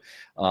too.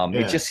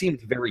 It just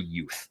seems very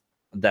youth.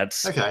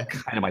 That's kind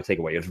of my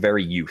takeaway. It's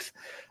very youth.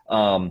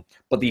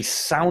 But the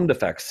sound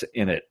effects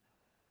in it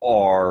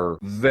are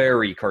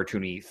very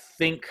cartoony.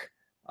 Think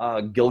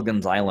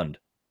Gilligan's Island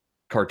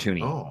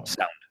cartoony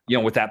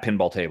sound, with that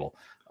pinball table.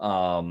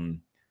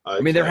 I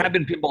mean, there have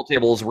been pinball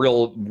tables,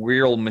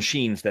 real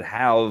machines that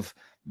have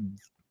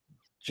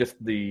just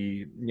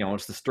the,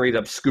 it's the straight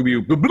up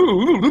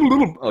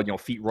Scooby-Doo,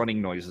 feet running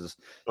noises.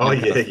 Oh,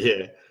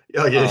 yeah.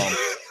 Oh, yeah.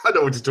 I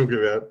know what you're talking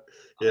about.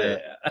 Yeah.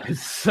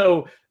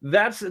 So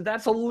that's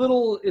a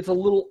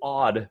little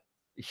odd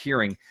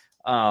hearing.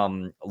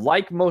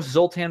 Like most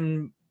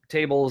Zoltan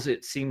tables,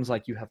 it seems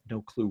like you have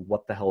no clue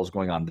what the hell is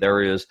going on.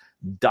 There is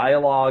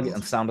dialogue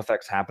and sound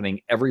effects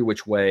happening every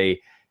which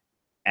way,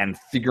 and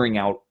figuring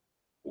out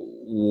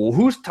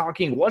who's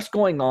talking, what's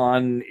going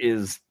on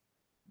is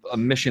a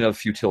mission of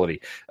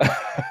futility.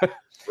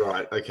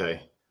 Right.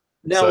 Okay.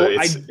 Now, so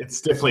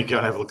it's definitely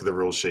going to have a look at the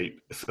rule sheet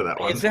for that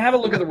one. It's to have a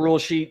look at the rule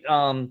sheet.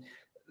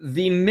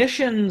 The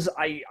missions,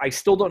 I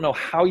still don't know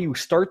how you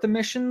start the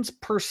missions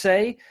per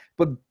se,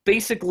 but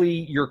basically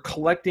you're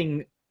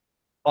collecting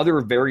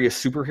other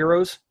various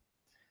superheroes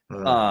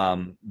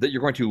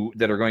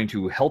that are going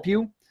to help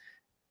you,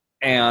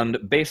 and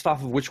based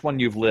off of which one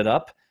you've lit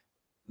up,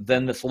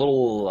 then this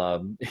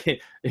little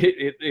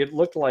it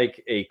looked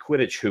like a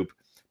Quidditch hoop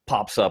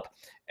pops up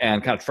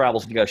and kind of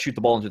travels, and you got to shoot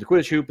the ball into the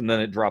Quidditch hoop, and then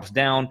it drops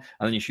down,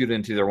 and then you shoot it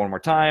into there one more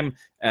time,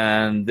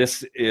 and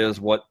this is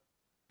what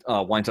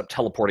winds up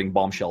teleporting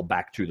Bombshell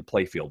back to the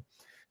playfield.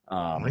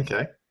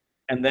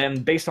 And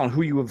then based on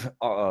who you have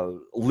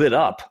lit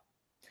up,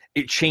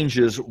 it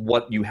changes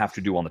what you have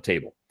to do on the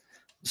table.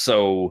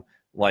 So,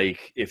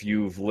 like, if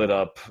you've lit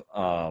up,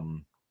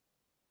 I'm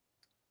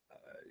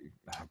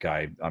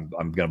going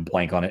to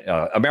blank on it.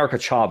 America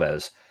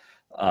Chavez.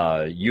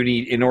 You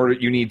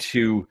need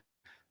to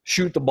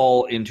shoot the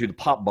ball into the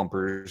pop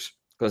bumpers,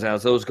 because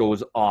as those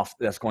goes off,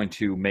 that's going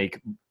to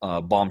make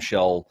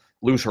Bombshell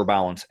lose her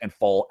balance and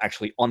fall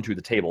actually onto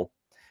the table.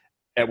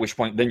 At which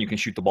point, then you can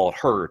shoot the ball at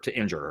her to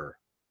injure her.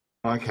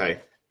 Okay.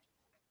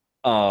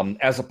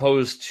 As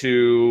opposed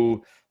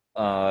to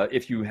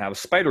if you have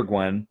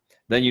Spider-Gwen,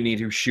 then you need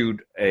to shoot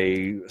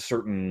a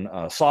certain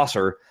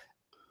saucer,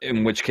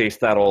 in which case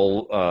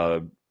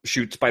that'll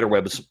shoot spider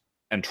webs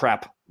and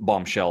trap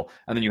bombshell,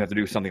 and then you have to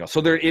do something else.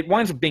 So it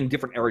winds up being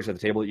different areas of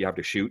the table that you have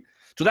to shoot.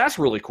 So that's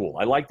really cool.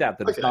 I like that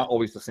it's not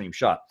always the same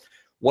shot.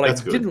 What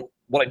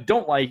I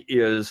don't like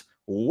is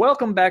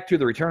welcome back to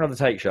the return of the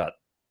tight shot.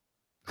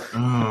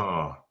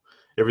 Oh,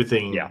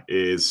 everything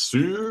is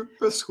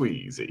super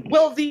squeezy.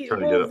 Well,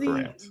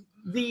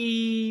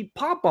 the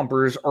pop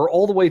bumpers are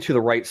all the way to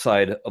the right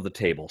side of the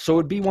table. So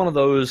it'd be one of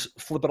those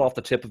flip it off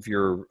the tip of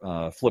your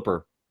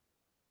flipper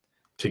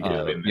to get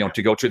it in,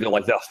 to go to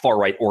the far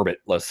right orbit,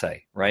 let's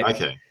say, right?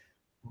 Okay.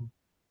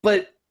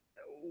 But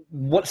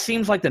what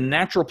seems like the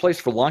natural place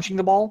for launching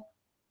the ball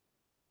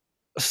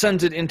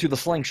sends it into the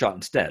slingshot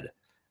instead.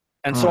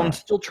 And so I'm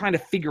still trying to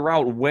figure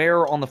out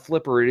where on the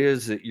flipper it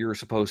is that you're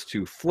supposed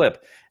to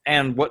flip.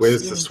 And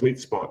where's the sweet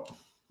spot?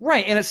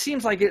 Right, and it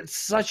seems like it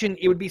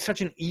would be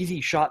such an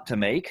easy shot to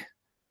make.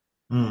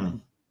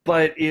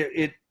 But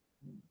I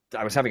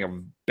was having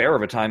a bear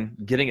of a time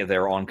getting it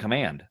there on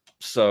command.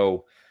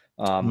 So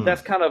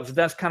that's kind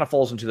of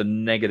falls into the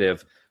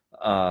negative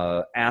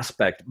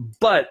aspect.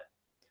 But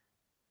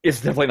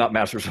it's definitely not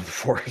Masters of the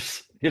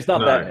Force. It's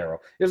not that narrow.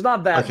 It's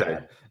not that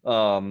bad.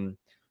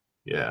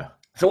 Yeah.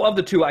 So of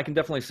the two, I can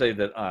definitely say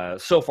that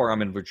so far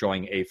I'm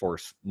enjoying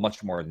A-Force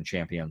much more than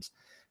Champions.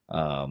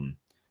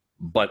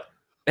 But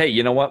hey,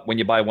 you know what? When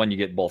you buy one, you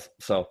get both.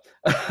 So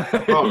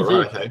right,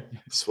 okay.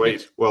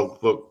 Sweet. Well,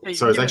 look,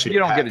 so it's actually you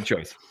don't get a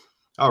choice.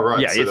 Oh, right.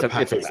 Yeah, so the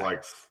pack is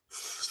like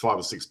 $5 or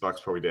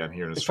 $6 probably down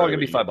here in Australia.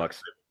 It's probably going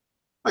to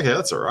be $5. Okay,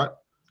 that's all right.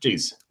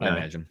 Jeez. I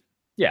imagine.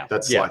 Yeah.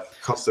 That's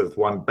like cost of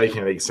one bacon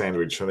and egg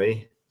sandwich for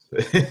me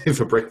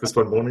for breakfast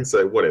one morning.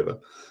 So whatever.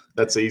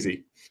 That's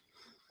easy.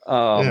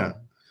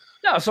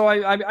 No, so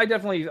I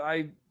definitely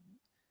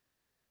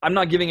I'm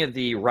not giving it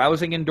the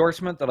rousing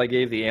endorsement that I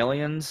gave the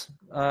Aliens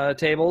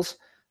tables,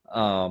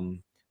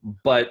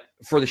 but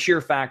for the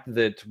sheer fact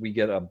that we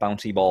get a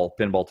bouncy ball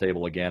pinball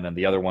table again, and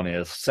the other one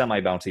is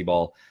semi-bouncy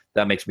ball,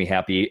 that makes me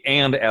happy.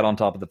 And add on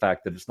top of the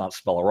fact that it's not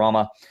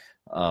Spellorama.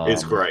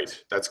 It's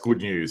great. That's good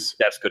news.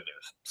 That's good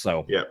news.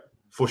 So yeah,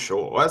 for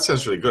sure. Well, that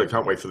sounds really good. I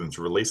can't wait for them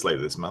to release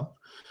later this month.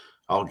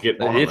 I'll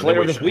get on it's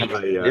later this week.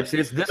 It's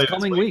this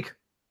coming week.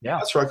 Yeah,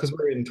 that's right, because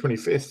we're in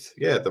 25th.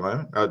 Yeah, at the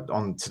moment.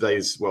 On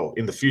today's,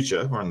 in the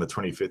future, we're on the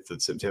 25th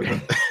of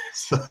September.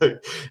 So,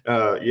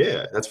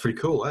 yeah, that's pretty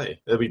cool, eh?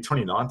 It'll be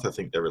 29th, I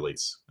think, they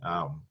release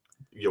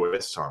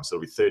US time. So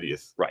it'll be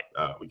 30th. Right.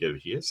 We get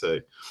it here. So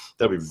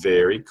that'll be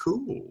very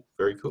cool.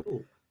 Very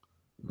cool.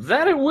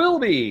 That it will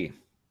be.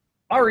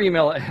 Our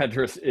email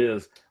address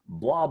is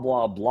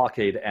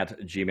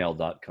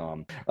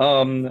blahblahblockade@gmail.com.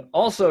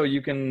 Also,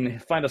 you can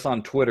find us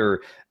on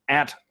Twitter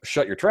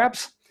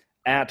 @ShutYourTraps,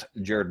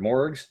 @Jared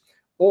Morgs,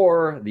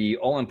 or the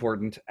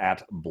all-important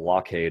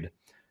 @Blockade.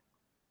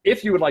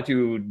 If you would like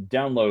to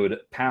download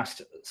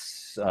past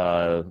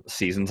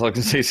seasons, I was going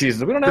to say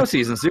seasons. We don't have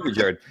seasons, do we,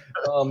 Jared?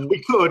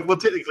 We could. Well,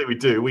 technically we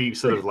do. We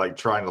sort of like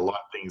trying to line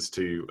things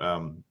to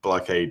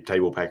Blockade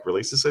table pack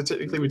releases, so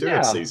technically we do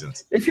have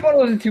seasons. If you want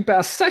to listen to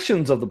past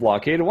sessions of the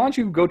Blockade, why don't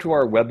you go to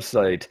our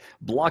website,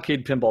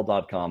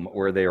 blockadepinball.com,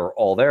 where they are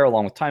all there,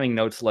 along with timing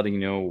notes letting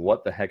you know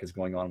what the heck is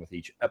going on with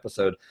each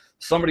episode.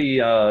 Somebody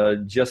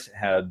just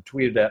had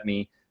tweeted at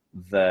me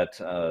that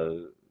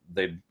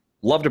they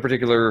loved a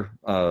particular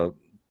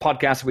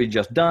podcast we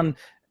just done,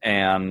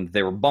 and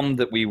they were bummed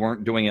that we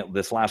weren't doing it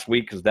this last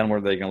week, because then what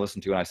are they going to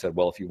listen to? And I said,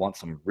 well, if you want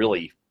some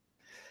really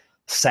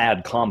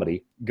sad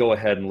comedy, go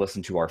ahead and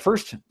listen to our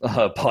first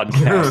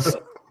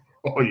podcast.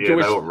 Oh, yeah, that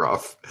was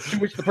rough. To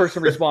which the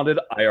person responded,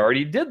 I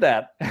already did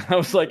that. And I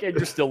was like, hey,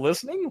 you're still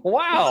listening?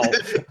 Wow.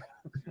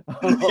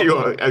 You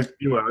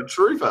are a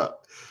trooper.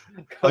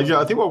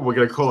 I think what we're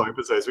going to call our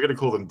episodes, we're going to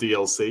call them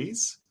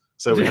DLCs.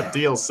 So we have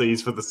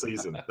DLCs for the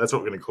season. That's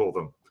what we're going to call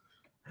them.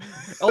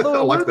 Although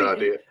I like that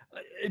idea.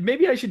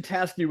 Maybe I should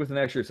task you with an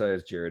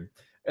exercise, Jared,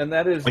 and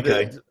that is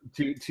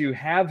to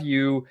have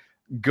you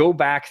go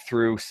back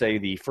through, say,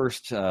 the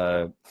first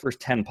 10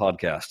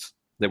 podcasts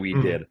that we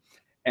did,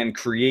 and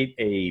create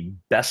a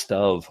best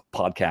of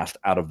podcast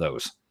out of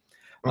those.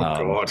 Oh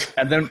God!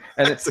 And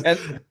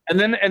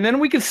then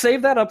we could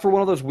save that up for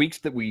one of those weeks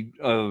that we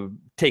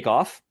take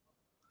off.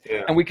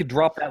 Yeah. And we could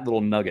drop that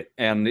little nugget,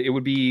 and it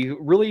would be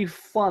really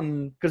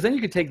fun, because then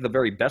you could take the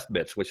very best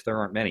bits, which there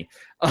aren't many.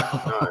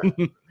 No.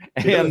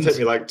 It took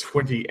me like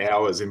 20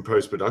 hours in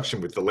post-production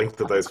with the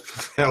length of those,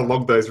 how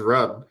long those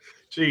run.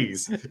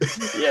 Jeez.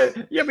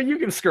 Yeah, but you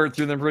can skirt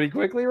through them pretty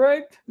quickly,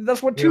 right?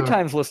 That's what two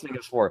times listening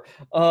is for.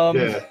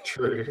 Yeah,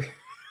 true.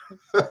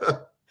 I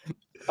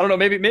don't know.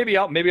 Maybe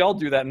I'll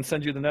do that and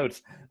send you the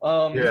notes.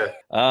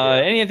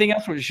 Anything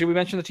else? Should we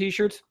mention the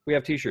T-shirts? We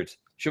have T-shirts.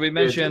 Should we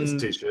mention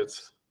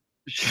T-shirts?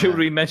 Should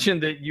we mention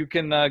that you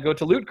can go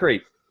to Loot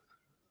Crate?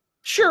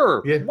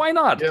 Sure. Yeah. Why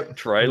not? Yep.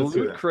 Try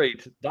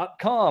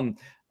lootcrate.com.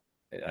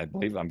 I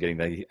believe I'm getting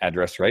the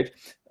address right.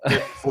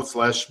 Yep.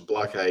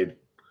 /Blockade.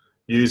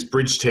 Use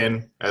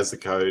Bridge10 as the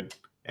code,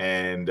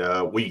 and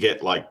we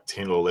get like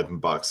 $10 or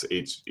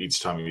 $11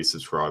 each time you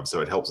subscribe, so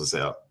it helps us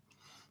out.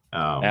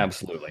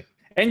 Absolutely.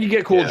 And you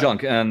get cool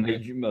junk, and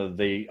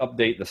they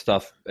update the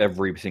stuff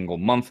every single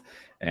month.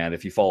 And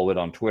if you follow it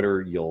on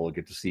Twitter, you'll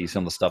get to see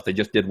some of the stuff. They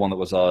just did one that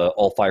was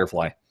all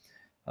Firefly.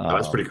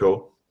 That's pretty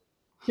cool.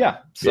 Yeah,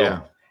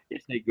 so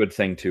it's a good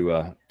thing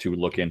to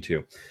look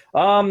into.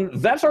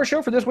 That's our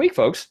show for this week,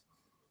 folks.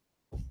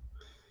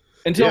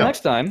 Until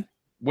next time,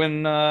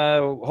 when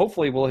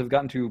hopefully we'll have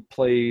gotten to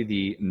play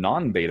the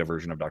non-beta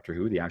version of Doctor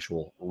Who, the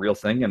actual real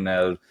thing,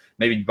 and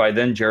maybe by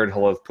then Jared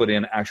will have put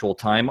in actual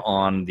time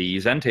on the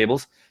Zen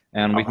tables,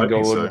 and we can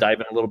go dive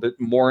in a little bit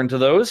more into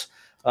those.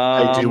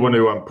 Hey, do you want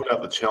to put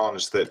out the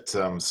challenge that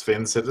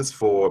Sven set us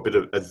for a bit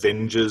of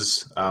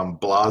Avengers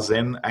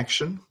Blazen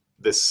action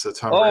this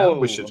time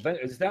around?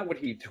 Is that what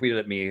he tweeted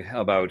at me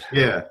about?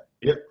 Yeah.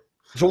 Yep.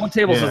 So what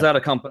tables does that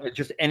accompany?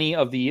 Just any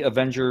of the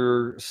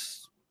Avengers?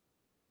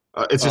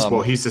 It's just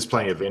he's just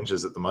playing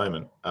Avengers at the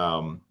moment.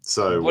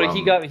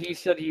 He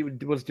said he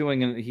was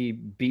doing, and he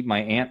beat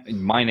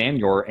mine and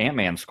your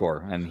Ant-Man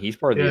score, and he's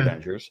part of the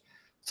Avengers.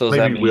 So does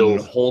that mean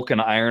Hulk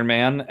and Iron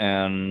Man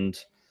and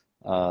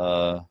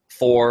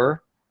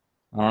Thor?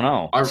 I don't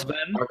know. Sven,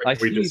 I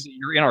see that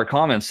you're in our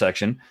comments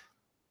section.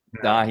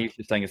 Nah, he's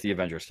just saying it's the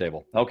Avengers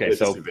table. Okay,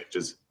 so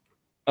Avengers.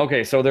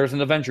 Okay, so there's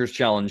an Avengers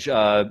challenge.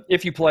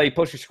 If you play,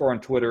 post your score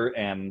on Twitter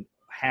and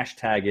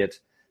hashtag it.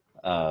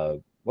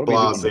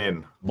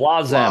 Blazen.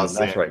 Blazen.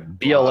 That's right.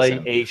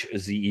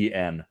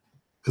 Blahzen.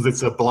 Because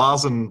it's a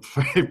Blazen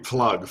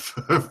plug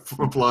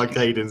for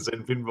Blockade and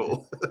Zen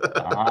Pinball.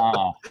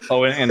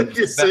 And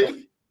you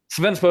see?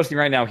 Sven's posting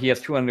right now. He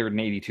has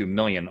 282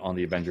 million on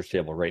the Avengers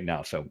table right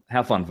now. So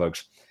have fun,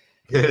 folks.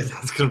 Yeah,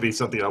 that's going to be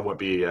something I won't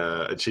be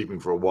achieving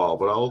for a while,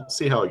 but I'll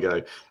see how I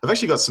go. I've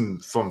actually got some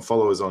from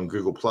followers on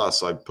Google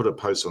Plus. I put a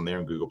post on there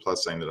on Google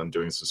Plus saying that I'm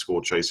doing some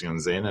score chasing on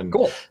Zen, and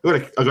cool.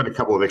 I've got a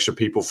couple of extra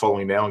people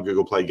following now on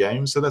Google Play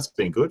Games, so that's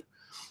been good.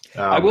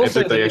 I will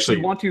say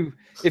that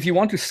if you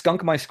want to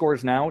skunk my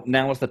scores now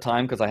is the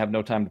time, because I have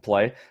no time to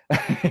play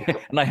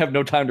and I have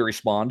no time to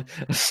respond.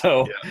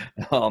 So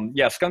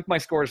skunk my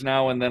scores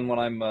now, and then when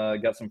I'm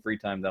got some free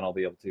time, then I'll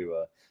be able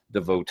to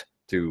devote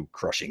to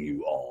crushing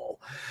you all.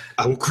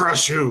 I will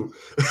crush you.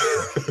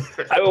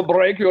 I will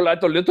break you like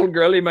the little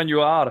girly man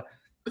you are.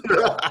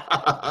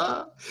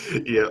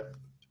 Yep.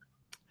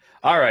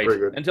 All right.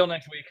 Until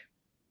next week.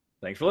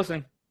 Thanks for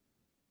listening.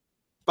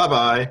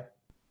 Bye-bye.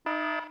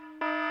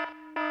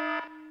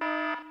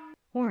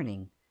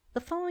 Warning.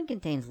 The following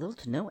contains little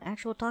to no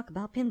actual talk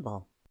about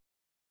pinball.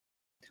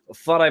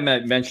 Thought I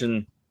might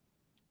mention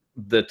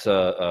that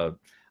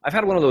I've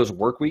had one of those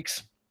work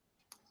weeks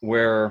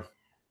where,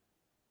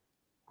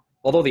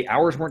 although the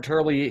hours weren't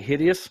terribly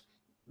hideous,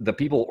 the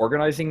people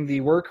organizing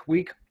the work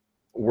week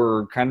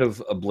were kind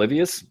of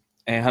oblivious.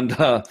 And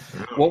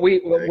what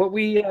we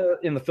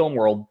in the film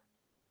world,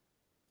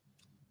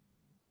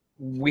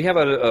 we have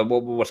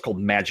what's called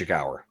magic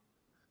hour.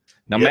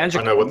 Now, I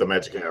know what the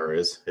magic hour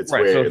is. It's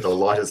where the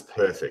light is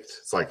perfect.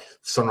 It's like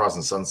sunrise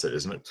and sunset,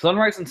 isn't it?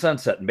 Sunrise and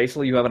sunset, and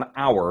basically you have an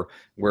hour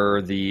where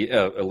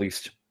at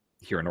least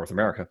here in North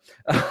America,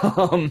 at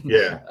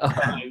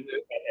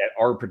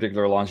our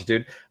particular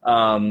longitude.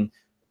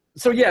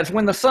 It's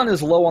when the sun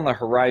is low on the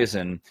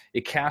horizon,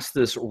 it casts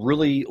this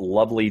really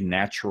lovely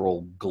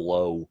natural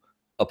glow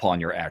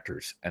upon your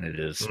actors, and it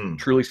is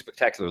truly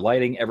spectacular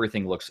lighting.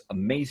 Everything looks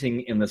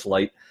amazing in this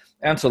light,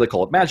 and so they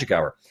call it magic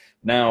hour.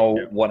 Now,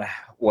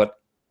 what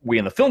we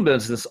in the film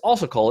business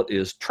also call it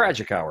is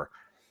tragic hour,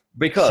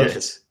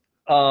 because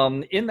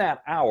in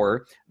that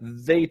hour,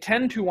 they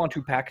tend to want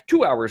to pack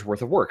 2 hours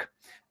worth of work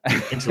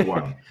into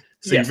one.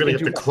 So you really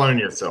have to clone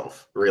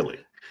yourself, really.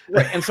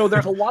 Right, and so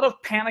there's a lot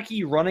of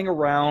panicky running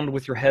around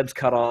with your heads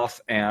cut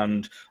off,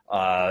 and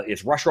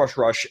it's rush, rush,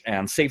 rush,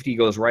 and safety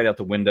goes right out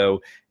the window.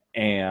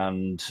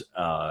 And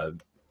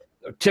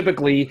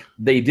typically,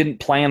 they didn't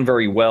plan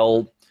very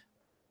well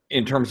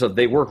in terms of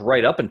they work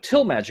right up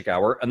until magic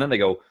hour, and then they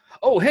go,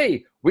 oh,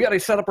 hey, we got to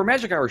set up our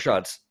magic hour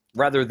shots,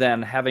 rather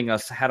than having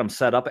us had them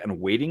set up and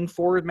waiting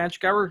for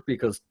magic hour,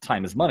 because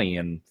time is money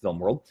in film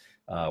world.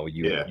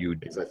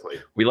 Exactly.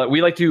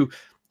 We like to,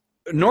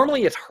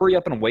 normally it's hurry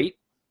up and wait,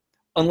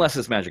 unless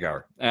it's magic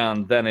hour,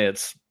 and then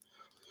it's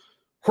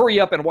hurry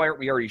up and why aren't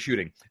we already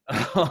shooting?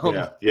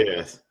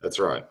 That's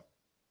right.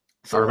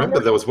 So I remember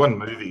there was one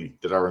movie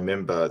that I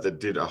remember that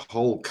did a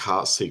whole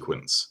car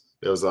sequence.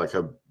 There was like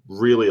a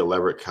really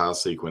elaborate car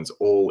sequence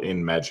all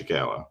in magic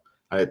hour,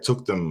 and it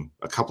took them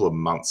a couple of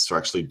months to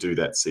actually do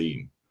that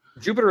scene.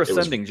 Jupiter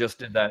Ascending just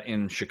did that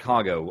in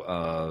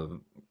Chicago.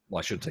 Well,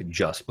 I shouldn't say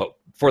just, but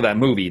for that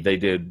movie, they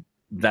did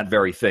that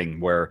very thing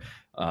where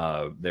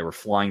they were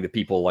flying the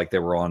people like they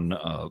were on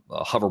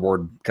a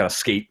hoverboard kind of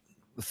skate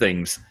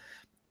things.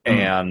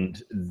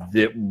 And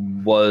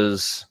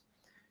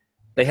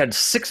they had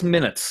 6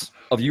 minutes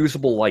of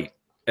usable light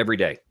every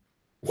day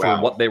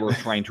for what they were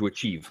trying to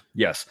achieve.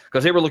 Yes,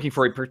 because they were looking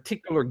for a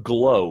particular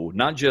glow,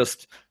 not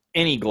just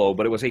any glow,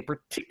 but it was a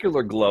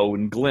particular glow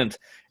and glint,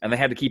 and they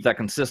had to keep that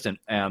consistent.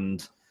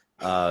 And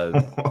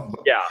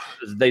Yeah,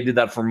 they did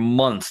that for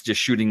months,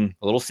 just shooting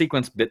a little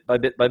sequence bit by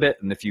bit by bit.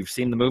 And if you've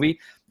seen the movie,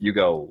 you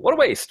go, "What a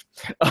waste!"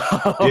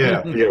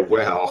 Yeah.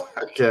 Wow.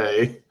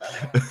 Okay.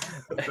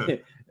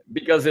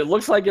 Because it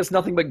looks like it's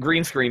nothing but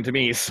green screen to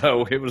me.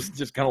 So it was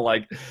just kind of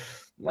like,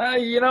 well,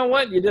 you know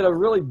what? You did a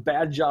really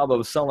bad job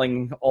of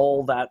selling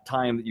all that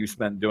time that you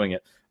spent doing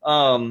it.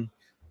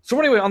 So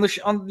anyway, on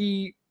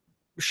the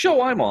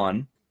show I'm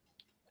on,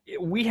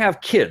 we have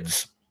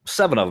kids,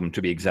 7 of them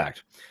to be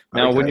exact.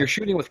 Now, when you're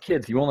shooting with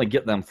kids, you only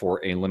get them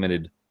for a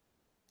limited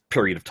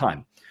period of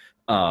time.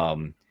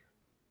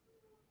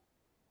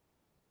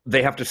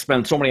 They have to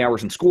spend so many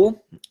hours in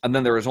school, and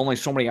then there is only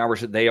so many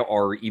hours that they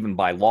are, even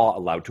by law,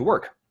 allowed to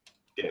work.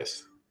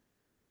 Yes.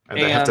 And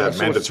they have to have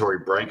mandatory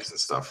breaks and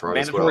stuff, right?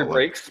 Mandatory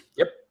breaks.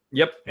 Yep.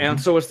 Mm-hmm. And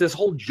so it's this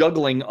whole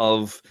juggling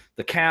of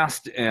the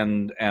cast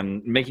and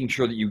making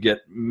sure that you get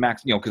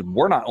max, because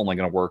we're not only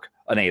going to work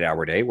an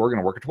 8-hour day, we're going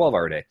to work a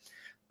 12-hour day.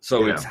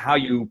 So it's how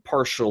you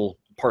parcel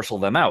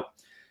them out.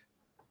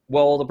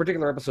 Well, the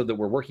particular episode that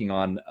we're working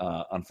on,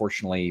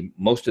 unfortunately,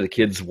 most of the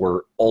kids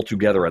were all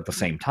together at the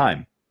same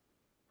time.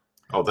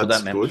 Oh,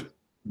 that's good.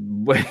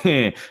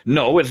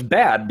 No, it's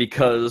bad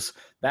because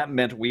that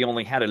meant we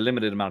only had a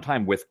limited amount of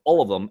time with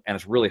all of them, and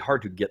it's really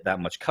hard to get that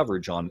much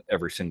coverage on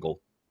every single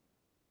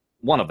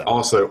one of them.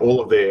 Also, all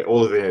of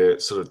their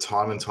sort of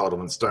time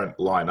entitlements don't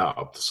line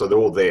up, so they're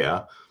all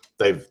there.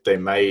 They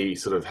may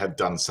sort of have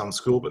done some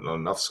school, but not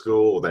enough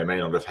school, or they may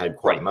not have had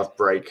quite enough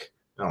break.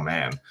 Oh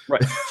man!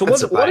 Right. So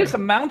what it's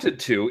amounted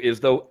to is,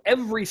 though,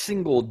 every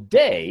single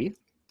day,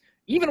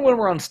 even when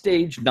we're on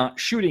stage, not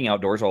shooting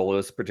outdoors, although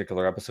this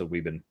particular episode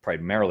we've been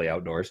primarily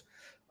outdoors,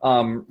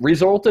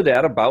 resulted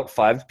at about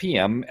 5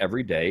 p.m.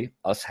 every day,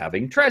 us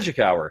having tragic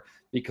hour.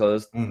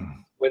 Because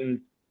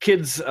when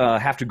kids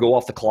have to go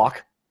off the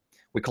clock,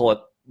 we call it,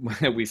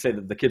 we say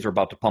that the kids are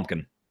about to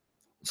pumpkin.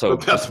 So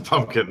about to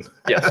pumpkin.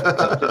 Yes.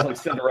 Just like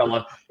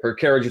Cinderella, her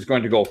carriage is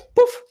going to go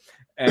poof.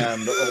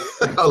 And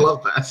I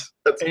love that.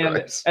 That's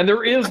nice. And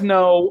there is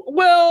no,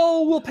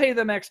 well, we'll pay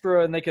them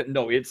extra and they can,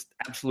 no, it's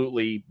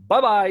absolutely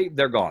bye-bye,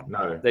 they're gone.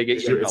 No, they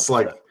get it's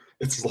like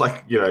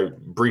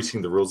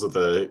breaching the rules of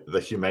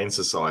the Humane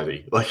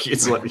Society. Like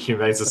it's like the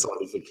Humane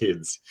Society for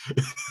kids.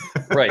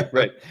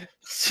 Right.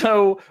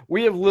 So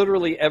we have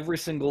literally every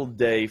single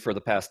day for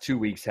the past 2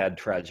 weeks had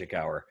tragic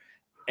hour,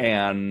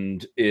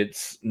 and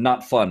it's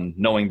not fun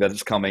knowing that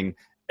it's coming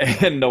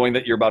and knowing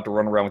that you're about to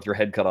run around with your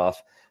head cut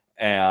off.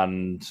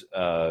 And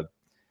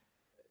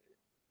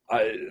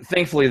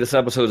thankfully, this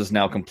episode is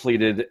now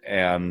completed,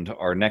 and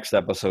our next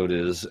episode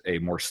is a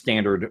more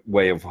standard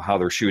way of how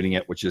they're shooting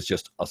it, which is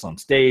just us on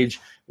stage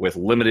with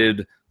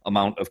limited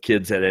amount of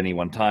kids at any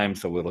one time.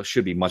 So it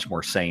should be much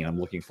more sane. I'm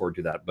looking forward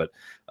to that. But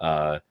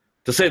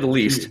to say the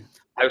least,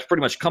 I was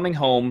pretty much coming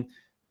home,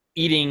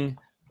 eating,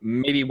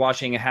 maybe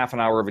watching a half an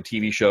hour of a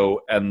TV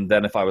show, and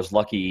then if I was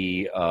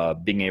lucky,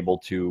 being able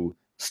to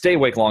stay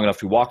awake long enough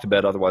to walk to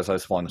bed. Otherwise, I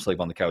was falling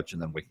asleep on the couch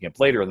and then waking up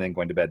later and then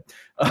going to bed.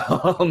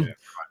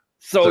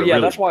 So yeah,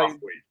 really that's why.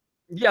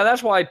 Yeah,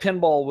 that's why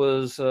pinball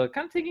was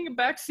kind of taking a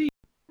back seat.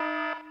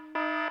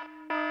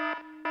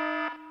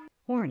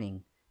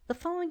 Warning: the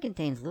following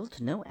contains little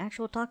to no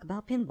actual talk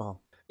about pinball.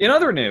 In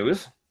other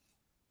news,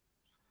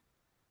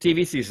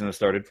 TV season has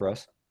started for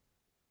us.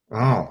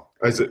 Oh,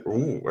 is it?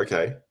 Ooh,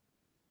 okay.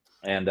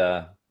 And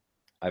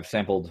I've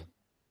sampled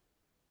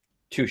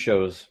 2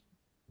 shows,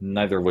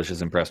 neither of which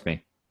has impressed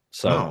me.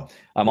 So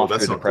I'm off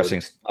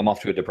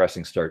to a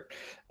depressing start.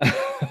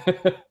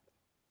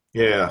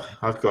 Yeah,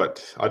 I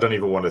don't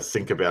even want to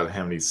think about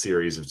how many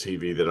series of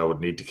TV that I would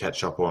need to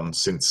catch up on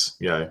since,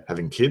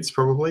 having kids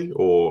probably,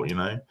 or,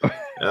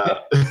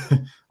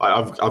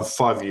 I'm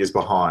 5 years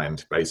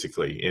behind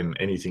basically in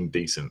anything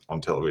decent on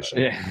television.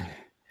 Yeah.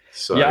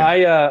 So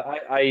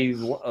I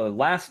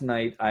last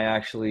night I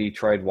actually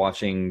tried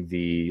watching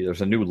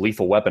there's a new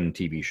Lethal Weapon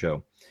TV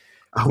show.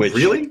 Oh,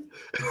 really?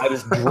 I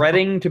was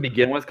dreading to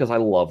begin with because I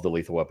love the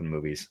Lethal Weapon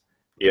movies.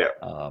 Yeah.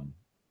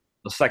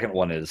 The second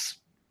one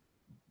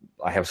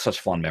I have such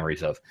fond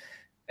memories of,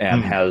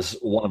 and has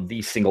one of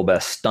the single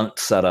best stunt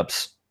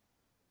setups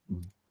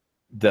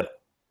that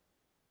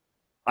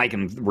I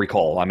can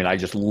recall. I mean, I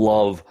just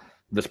love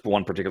this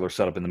one particular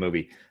setup in the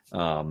movie.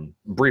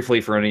 Briefly,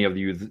 for any of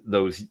you,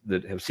 those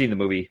that have seen the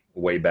movie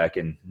way back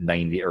in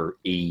 90 or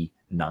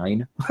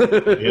 89.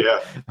 Yeah.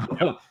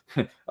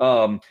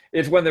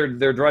 It's when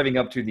they're driving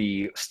up to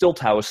the Stilt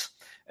House,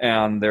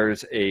 and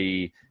there's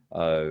a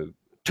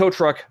tow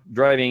truck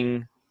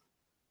driving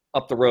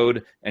up the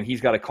road, and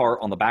he's got a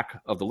car on the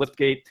back of the lift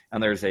gate,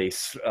 and there's a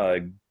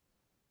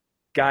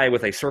guy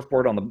with a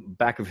surfboard on the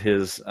back of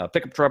his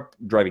pickup truck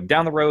driving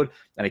down the road,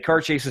 and a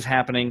car chase is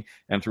happening,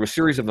 and through a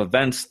series of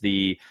events,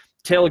 the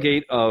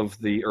tailgate of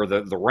the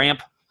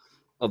ramp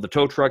of the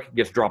tow truck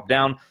gets dropped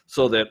down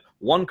so that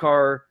one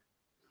car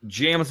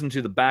jams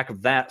into the back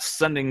of that,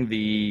 sending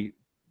the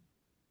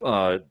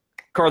car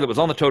that was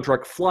on the tow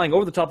truck flying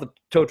over the top of the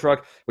tow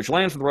truck, which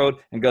lands on the road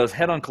and goes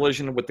head-on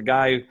collision with the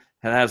guy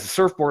and has a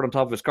surfboard on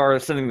top of his car,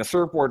 sending the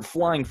surfboard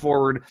flying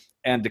forward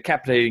and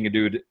decapitating a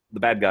dude, the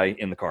bad guy,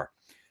 in the car.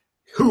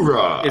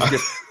 Hoorah! It's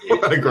just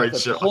what a great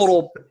shot.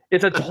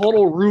 It's a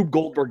total Rube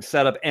Goldberg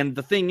setup. And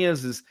the thing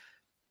is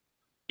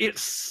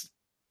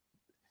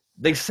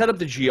they set up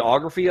the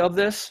geography of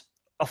this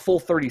a full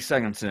 30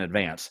 seconds in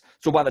advance.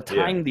 So by the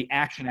time the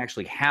action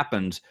actually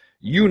happens,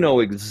 you know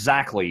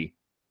exactly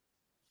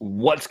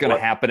what's going to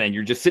happen, and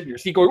you're just sitting in your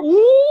seat going,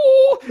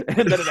 "Ooh!"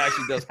 And then it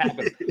actually does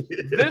happen.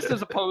 This,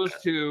 as opposed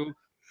to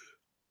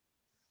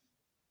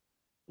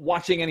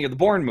watching any of the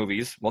Bourne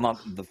movies, well, not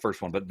the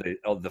first one, but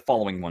the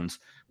following ones,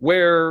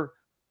 where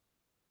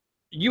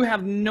you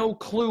have no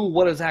clue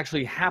what is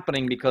actually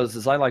happening because,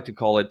 as I like to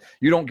call it,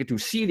 you don't get to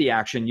see the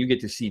action, you get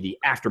to see the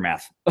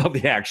aftermath of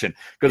the action.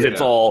 Because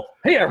it's all,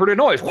 hey, I heard a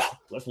noise. Well,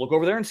 let's look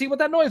over there and see what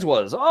that noise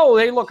was. Oh,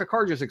 hey, look, a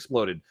car just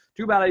exploded.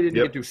 Too bad I didn't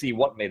get to see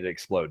what made it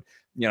explode.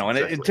 You know, and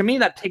Exactly. to me,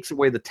 that takes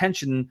away the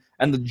tension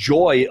and the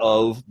joy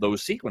of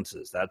those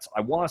sequences.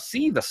 I want to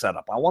see the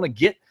setup. I want to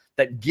get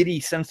that giddy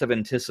sense of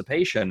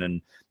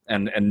anticipation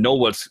and know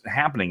what's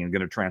happening and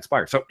going to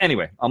transpire. So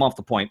anyway, I'm off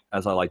the point,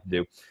 as I like to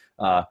do.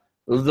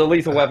 The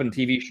Lethal Weapon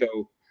TV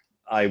show,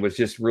 I was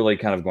just really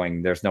kind of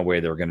going, there's no way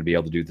they were going to be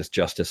able to do this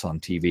justice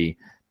on TV.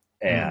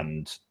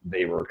 And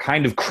they were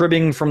kind of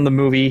cribbing from the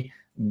movie,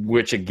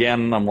 which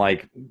again, I'm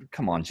like,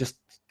 come on, just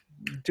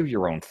do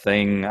your own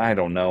thing. I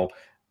don't know.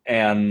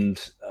 And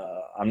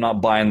I'm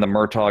not buying the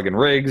Murtaugh and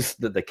Riggs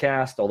that they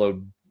cast,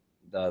 although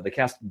they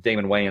cast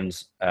Damon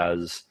Wayans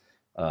as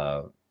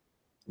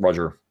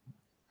Roger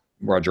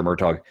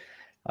Murtaugh,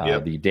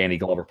 the Danny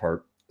Glover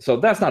part. So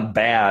that's not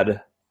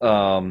bad.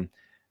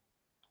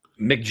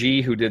 Mick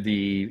G, who did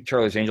the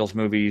Charlie's Angels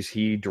movies,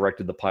 he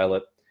directed the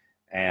pilot,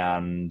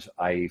 and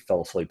I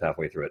fell asleep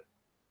halfway through it.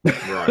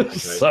 Right. Okay.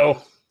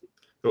 So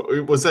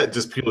was that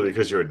just purely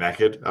because you were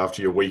knackered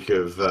after your week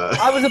of?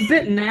 I was a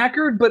bit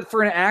knackered, but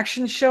for an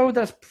action show,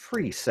 that's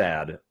pretty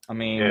sad. I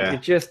mean,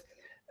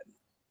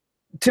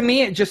 to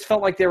me, it just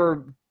felt like they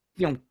were,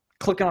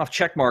 clicking off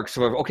check marks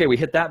of, okay, we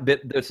hit that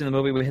bit that's in the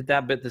movie, we hit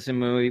that bit that's in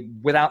the movie,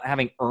 without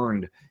having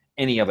earned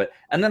any of it.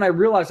 And then I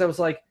realized, I was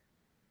like,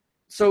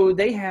 so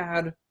they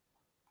had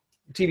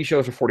TV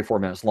shows are 44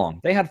 minutes long.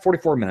 They had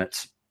 44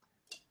 minutes.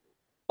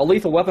 A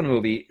Lethal Weapon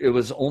movie, it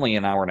was only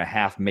an hour and a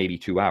half, maybe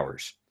 2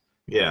 hours.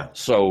 Yeah.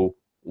 So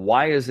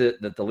why is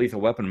it that the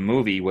Lethal Weapon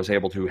movie was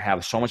able to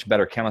have so much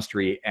better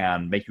chemistry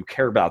and make you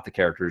care about the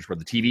characters, where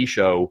the TV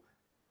show,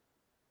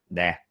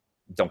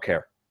 don't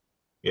care.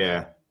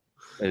 Yeah.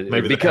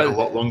 Maybe because they had a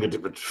lot longer to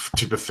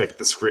perfect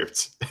the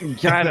script.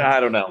 I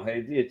don't know.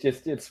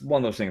 It's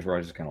one of those things where I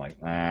was just kind of like,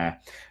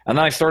 And then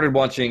I started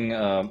watching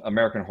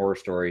American Horror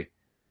Story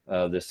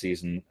this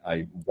season.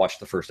 I watched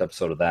the first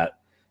episode of that,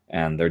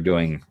 and they're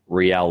doing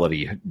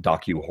reality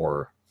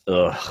docu-horror.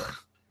 Ugh.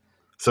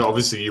 So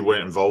obviously you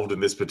weren't involved in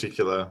this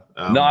particular.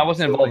 No, I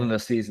wasn't involved in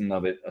this season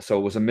of it, so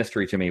it was a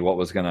mystery to me what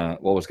was gonna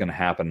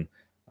happen.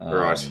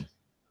 Right.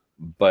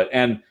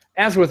 And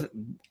as with,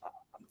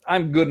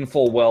 I'm good and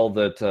full well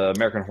that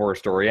American Horror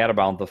Story, at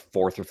about the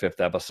 4th or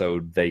 5th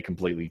episode, they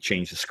completely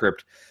changed the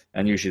script,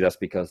 and usually that's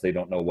because they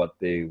don't know what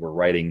they were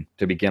writing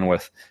to begin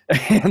with,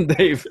 and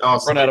they've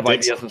run out of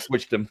ideas and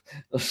switched them.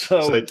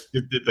 So did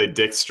they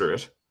Dexter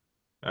it?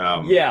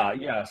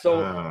 Yeah.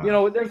 So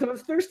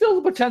there's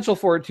still the potential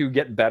for it to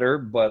get better,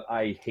 but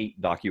I hate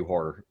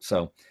docu-horror,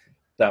 so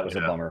that was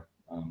a bummer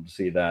to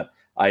see that.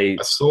 I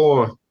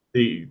saw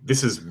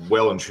this is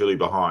well and truly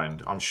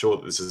behind. I'm sure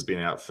that this has been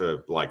out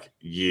for like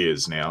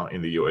years now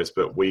in the US,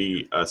 but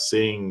we are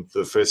seeing for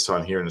the first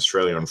time here in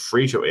Australia on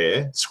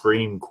free-to-air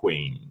Scream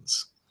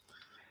Queens.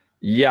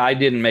 Yeah, I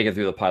didn't make it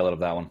through the pilot of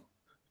that one.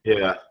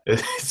 Yeah,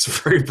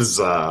 it's very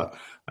bizarre.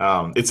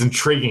 It's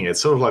intriguing.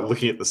 It's sort of like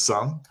looking at the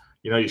sun.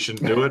 You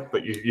shouldn't do it,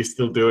 but you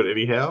still do it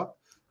anyhow.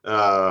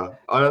 I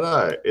don't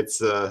know. It's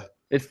too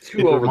over the top.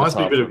 It reminds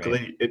me a bit of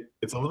Glee.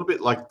 It's a little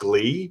bit like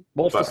Glee,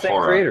 well, it's but the same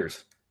horror.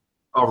 Creators.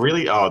 Oh,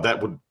 really? Oh,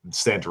 that would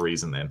stand to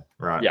reason then,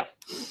 right? Yeah.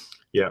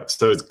 Yeah.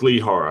 So it's Glee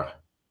horror.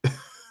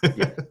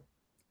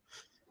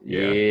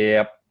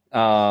 Yep.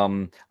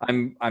 I'm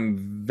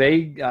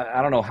vague.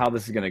 I don't know how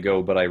this is going to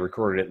go, but I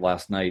recorded it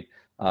last night.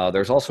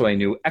 There's also a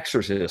new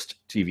Exorcist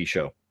TV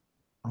show.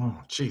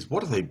 Oh, geez,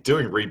 what are they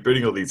doing?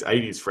 Rebooting all these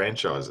 80s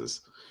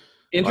franchises?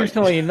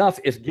 Interestingly enough,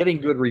 it's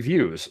getting good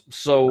reviews.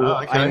 So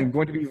I'm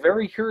going to be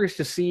very curious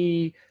to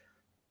see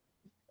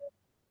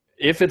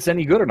if it's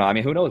any good or not. I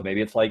mean, who knows?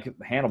 Maybe it's like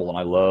Hannibal, and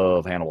I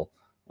love Hannibal,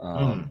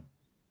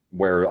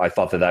 where I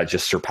thought that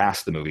just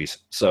surpassed the movies.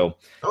 So,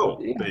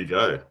 there you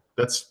go.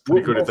 That's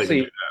pretty good if they can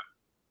do that.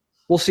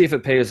 We'll see if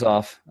it pays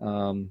off.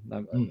 Again,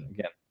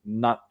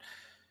 not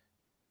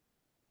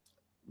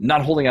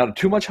holding out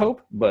too much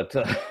hope, but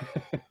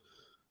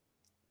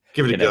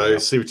give it a go,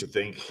 see what you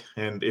think,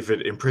 and if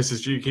it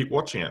impresses you, keep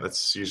watching it.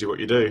 That's usually what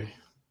you do.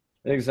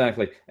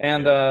 Exactly.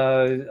 And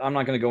I'm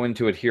not going to go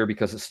into it here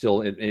because it's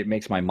still it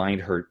makes my mind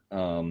hurt.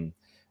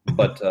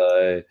 But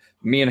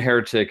me and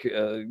Heretic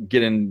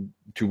get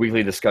into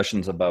weekly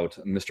discussions about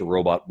Mr.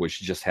 Robot,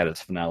 which just had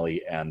its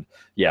finale, and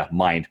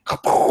mind.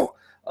 That's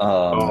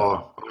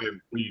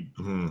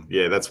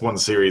one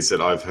series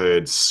that I've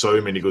heard so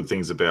many good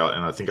things about,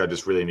 and I think I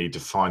just really need to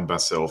find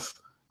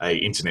myself a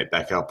internet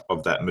backup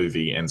of that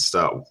movie and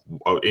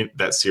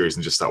that series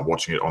and just start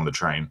watching it on the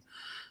train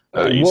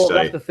each well, day.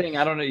 that's the thing.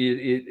 I don't know.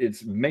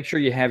 It's make sure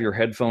you have your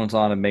headphones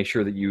on and make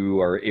sure that you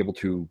are able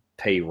to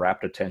pay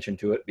rapt attention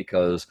to it,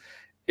 because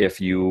if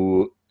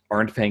you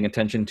aren't paying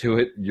attention to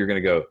it, you're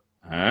going to go,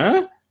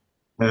 huh?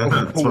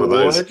 It's one of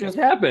those. What just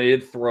happened?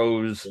 It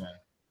throws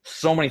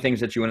so many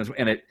things at you,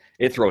 and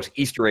it throws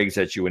Easter eggs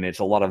at you, and it's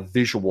a lot of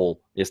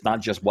visual. It's not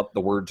just what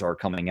the words are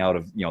coming out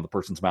of the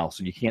person's mouth.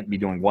 So you can't be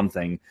doing one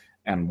thing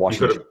and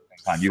watching it at the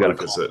same time. You got to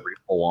concentrate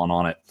full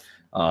on it.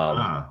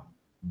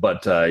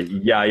 But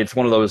it's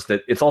one of those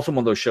that it's also one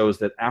of those shows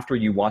that after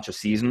you watch a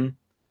season,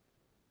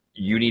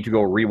 you need to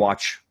go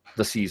rewatch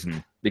the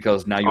season,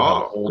 because now you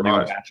have a whole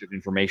new batch of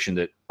information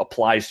that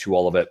applies to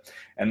all of it.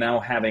 And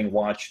now, having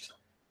watched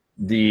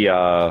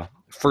the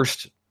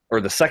first or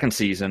the second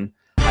season,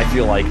 I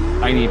feel like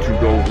I need to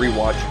go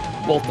rewatch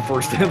both the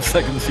first and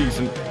second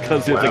season,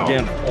 because it's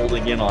again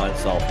folding in on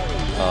itself.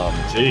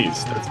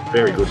 Jeez, that's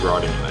very good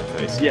writing in that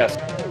case. Yes.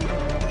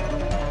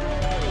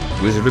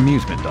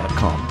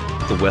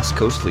 WizardAmusement.com, the West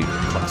Coast leader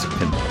in classic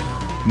pinball.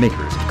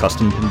 Makers of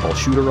custom pinball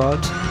shooter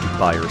rods to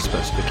buyer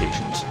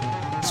specifications.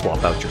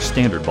 Swap out your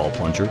standard ball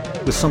plunger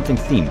with something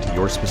themed to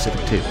your specific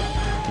table.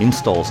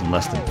 Installs in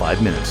less than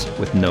 5 minutes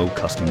with no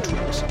custom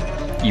tools.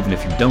 Even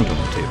if you don't own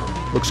a table,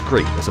 looks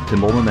great as a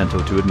pinball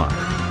memento to admire.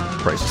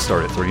 Prices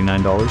start at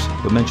 $39,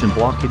 but mention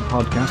Blockade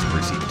Podcast to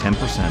receive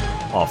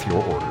 10% off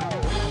your order.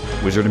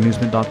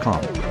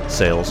 WizardAmusement.com.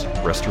 Sales,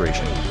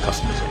 restoration,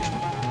 customization.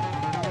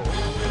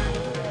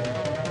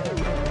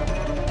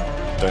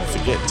 Don't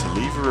forget to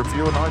leave a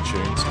review on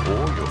iTunes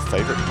or your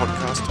favourite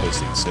podcast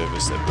hosting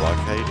service that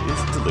Blockade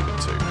is delivered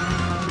to.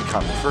 We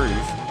can't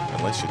improve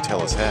unless you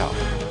tell us how.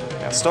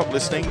 Now stop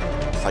listening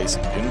and play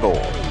some pinball.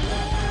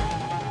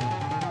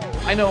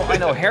 I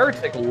know.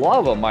 Heretic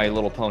love a My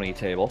Little Pony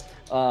table.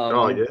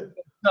 You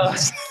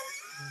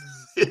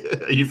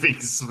think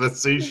it's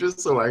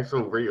facetious or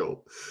actual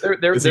real?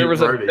 There was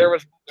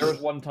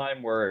one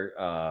time where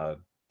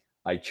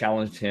I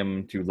challenged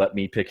him to let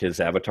me pick his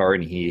avatar,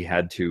 and he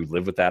had to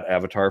live with that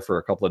avatar for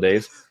a couple of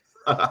days.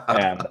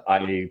 And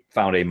I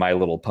found a My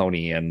Little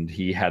Pony, and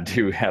he had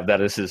to have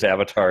that as his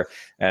avatar.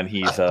 And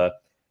he's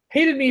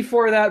hated me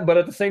for that, but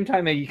at the same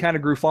time, he kind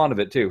of grew fond of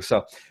it too.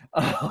 So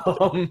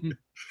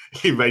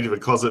he made him a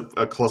closet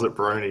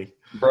brony.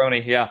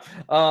 Brony, yeah.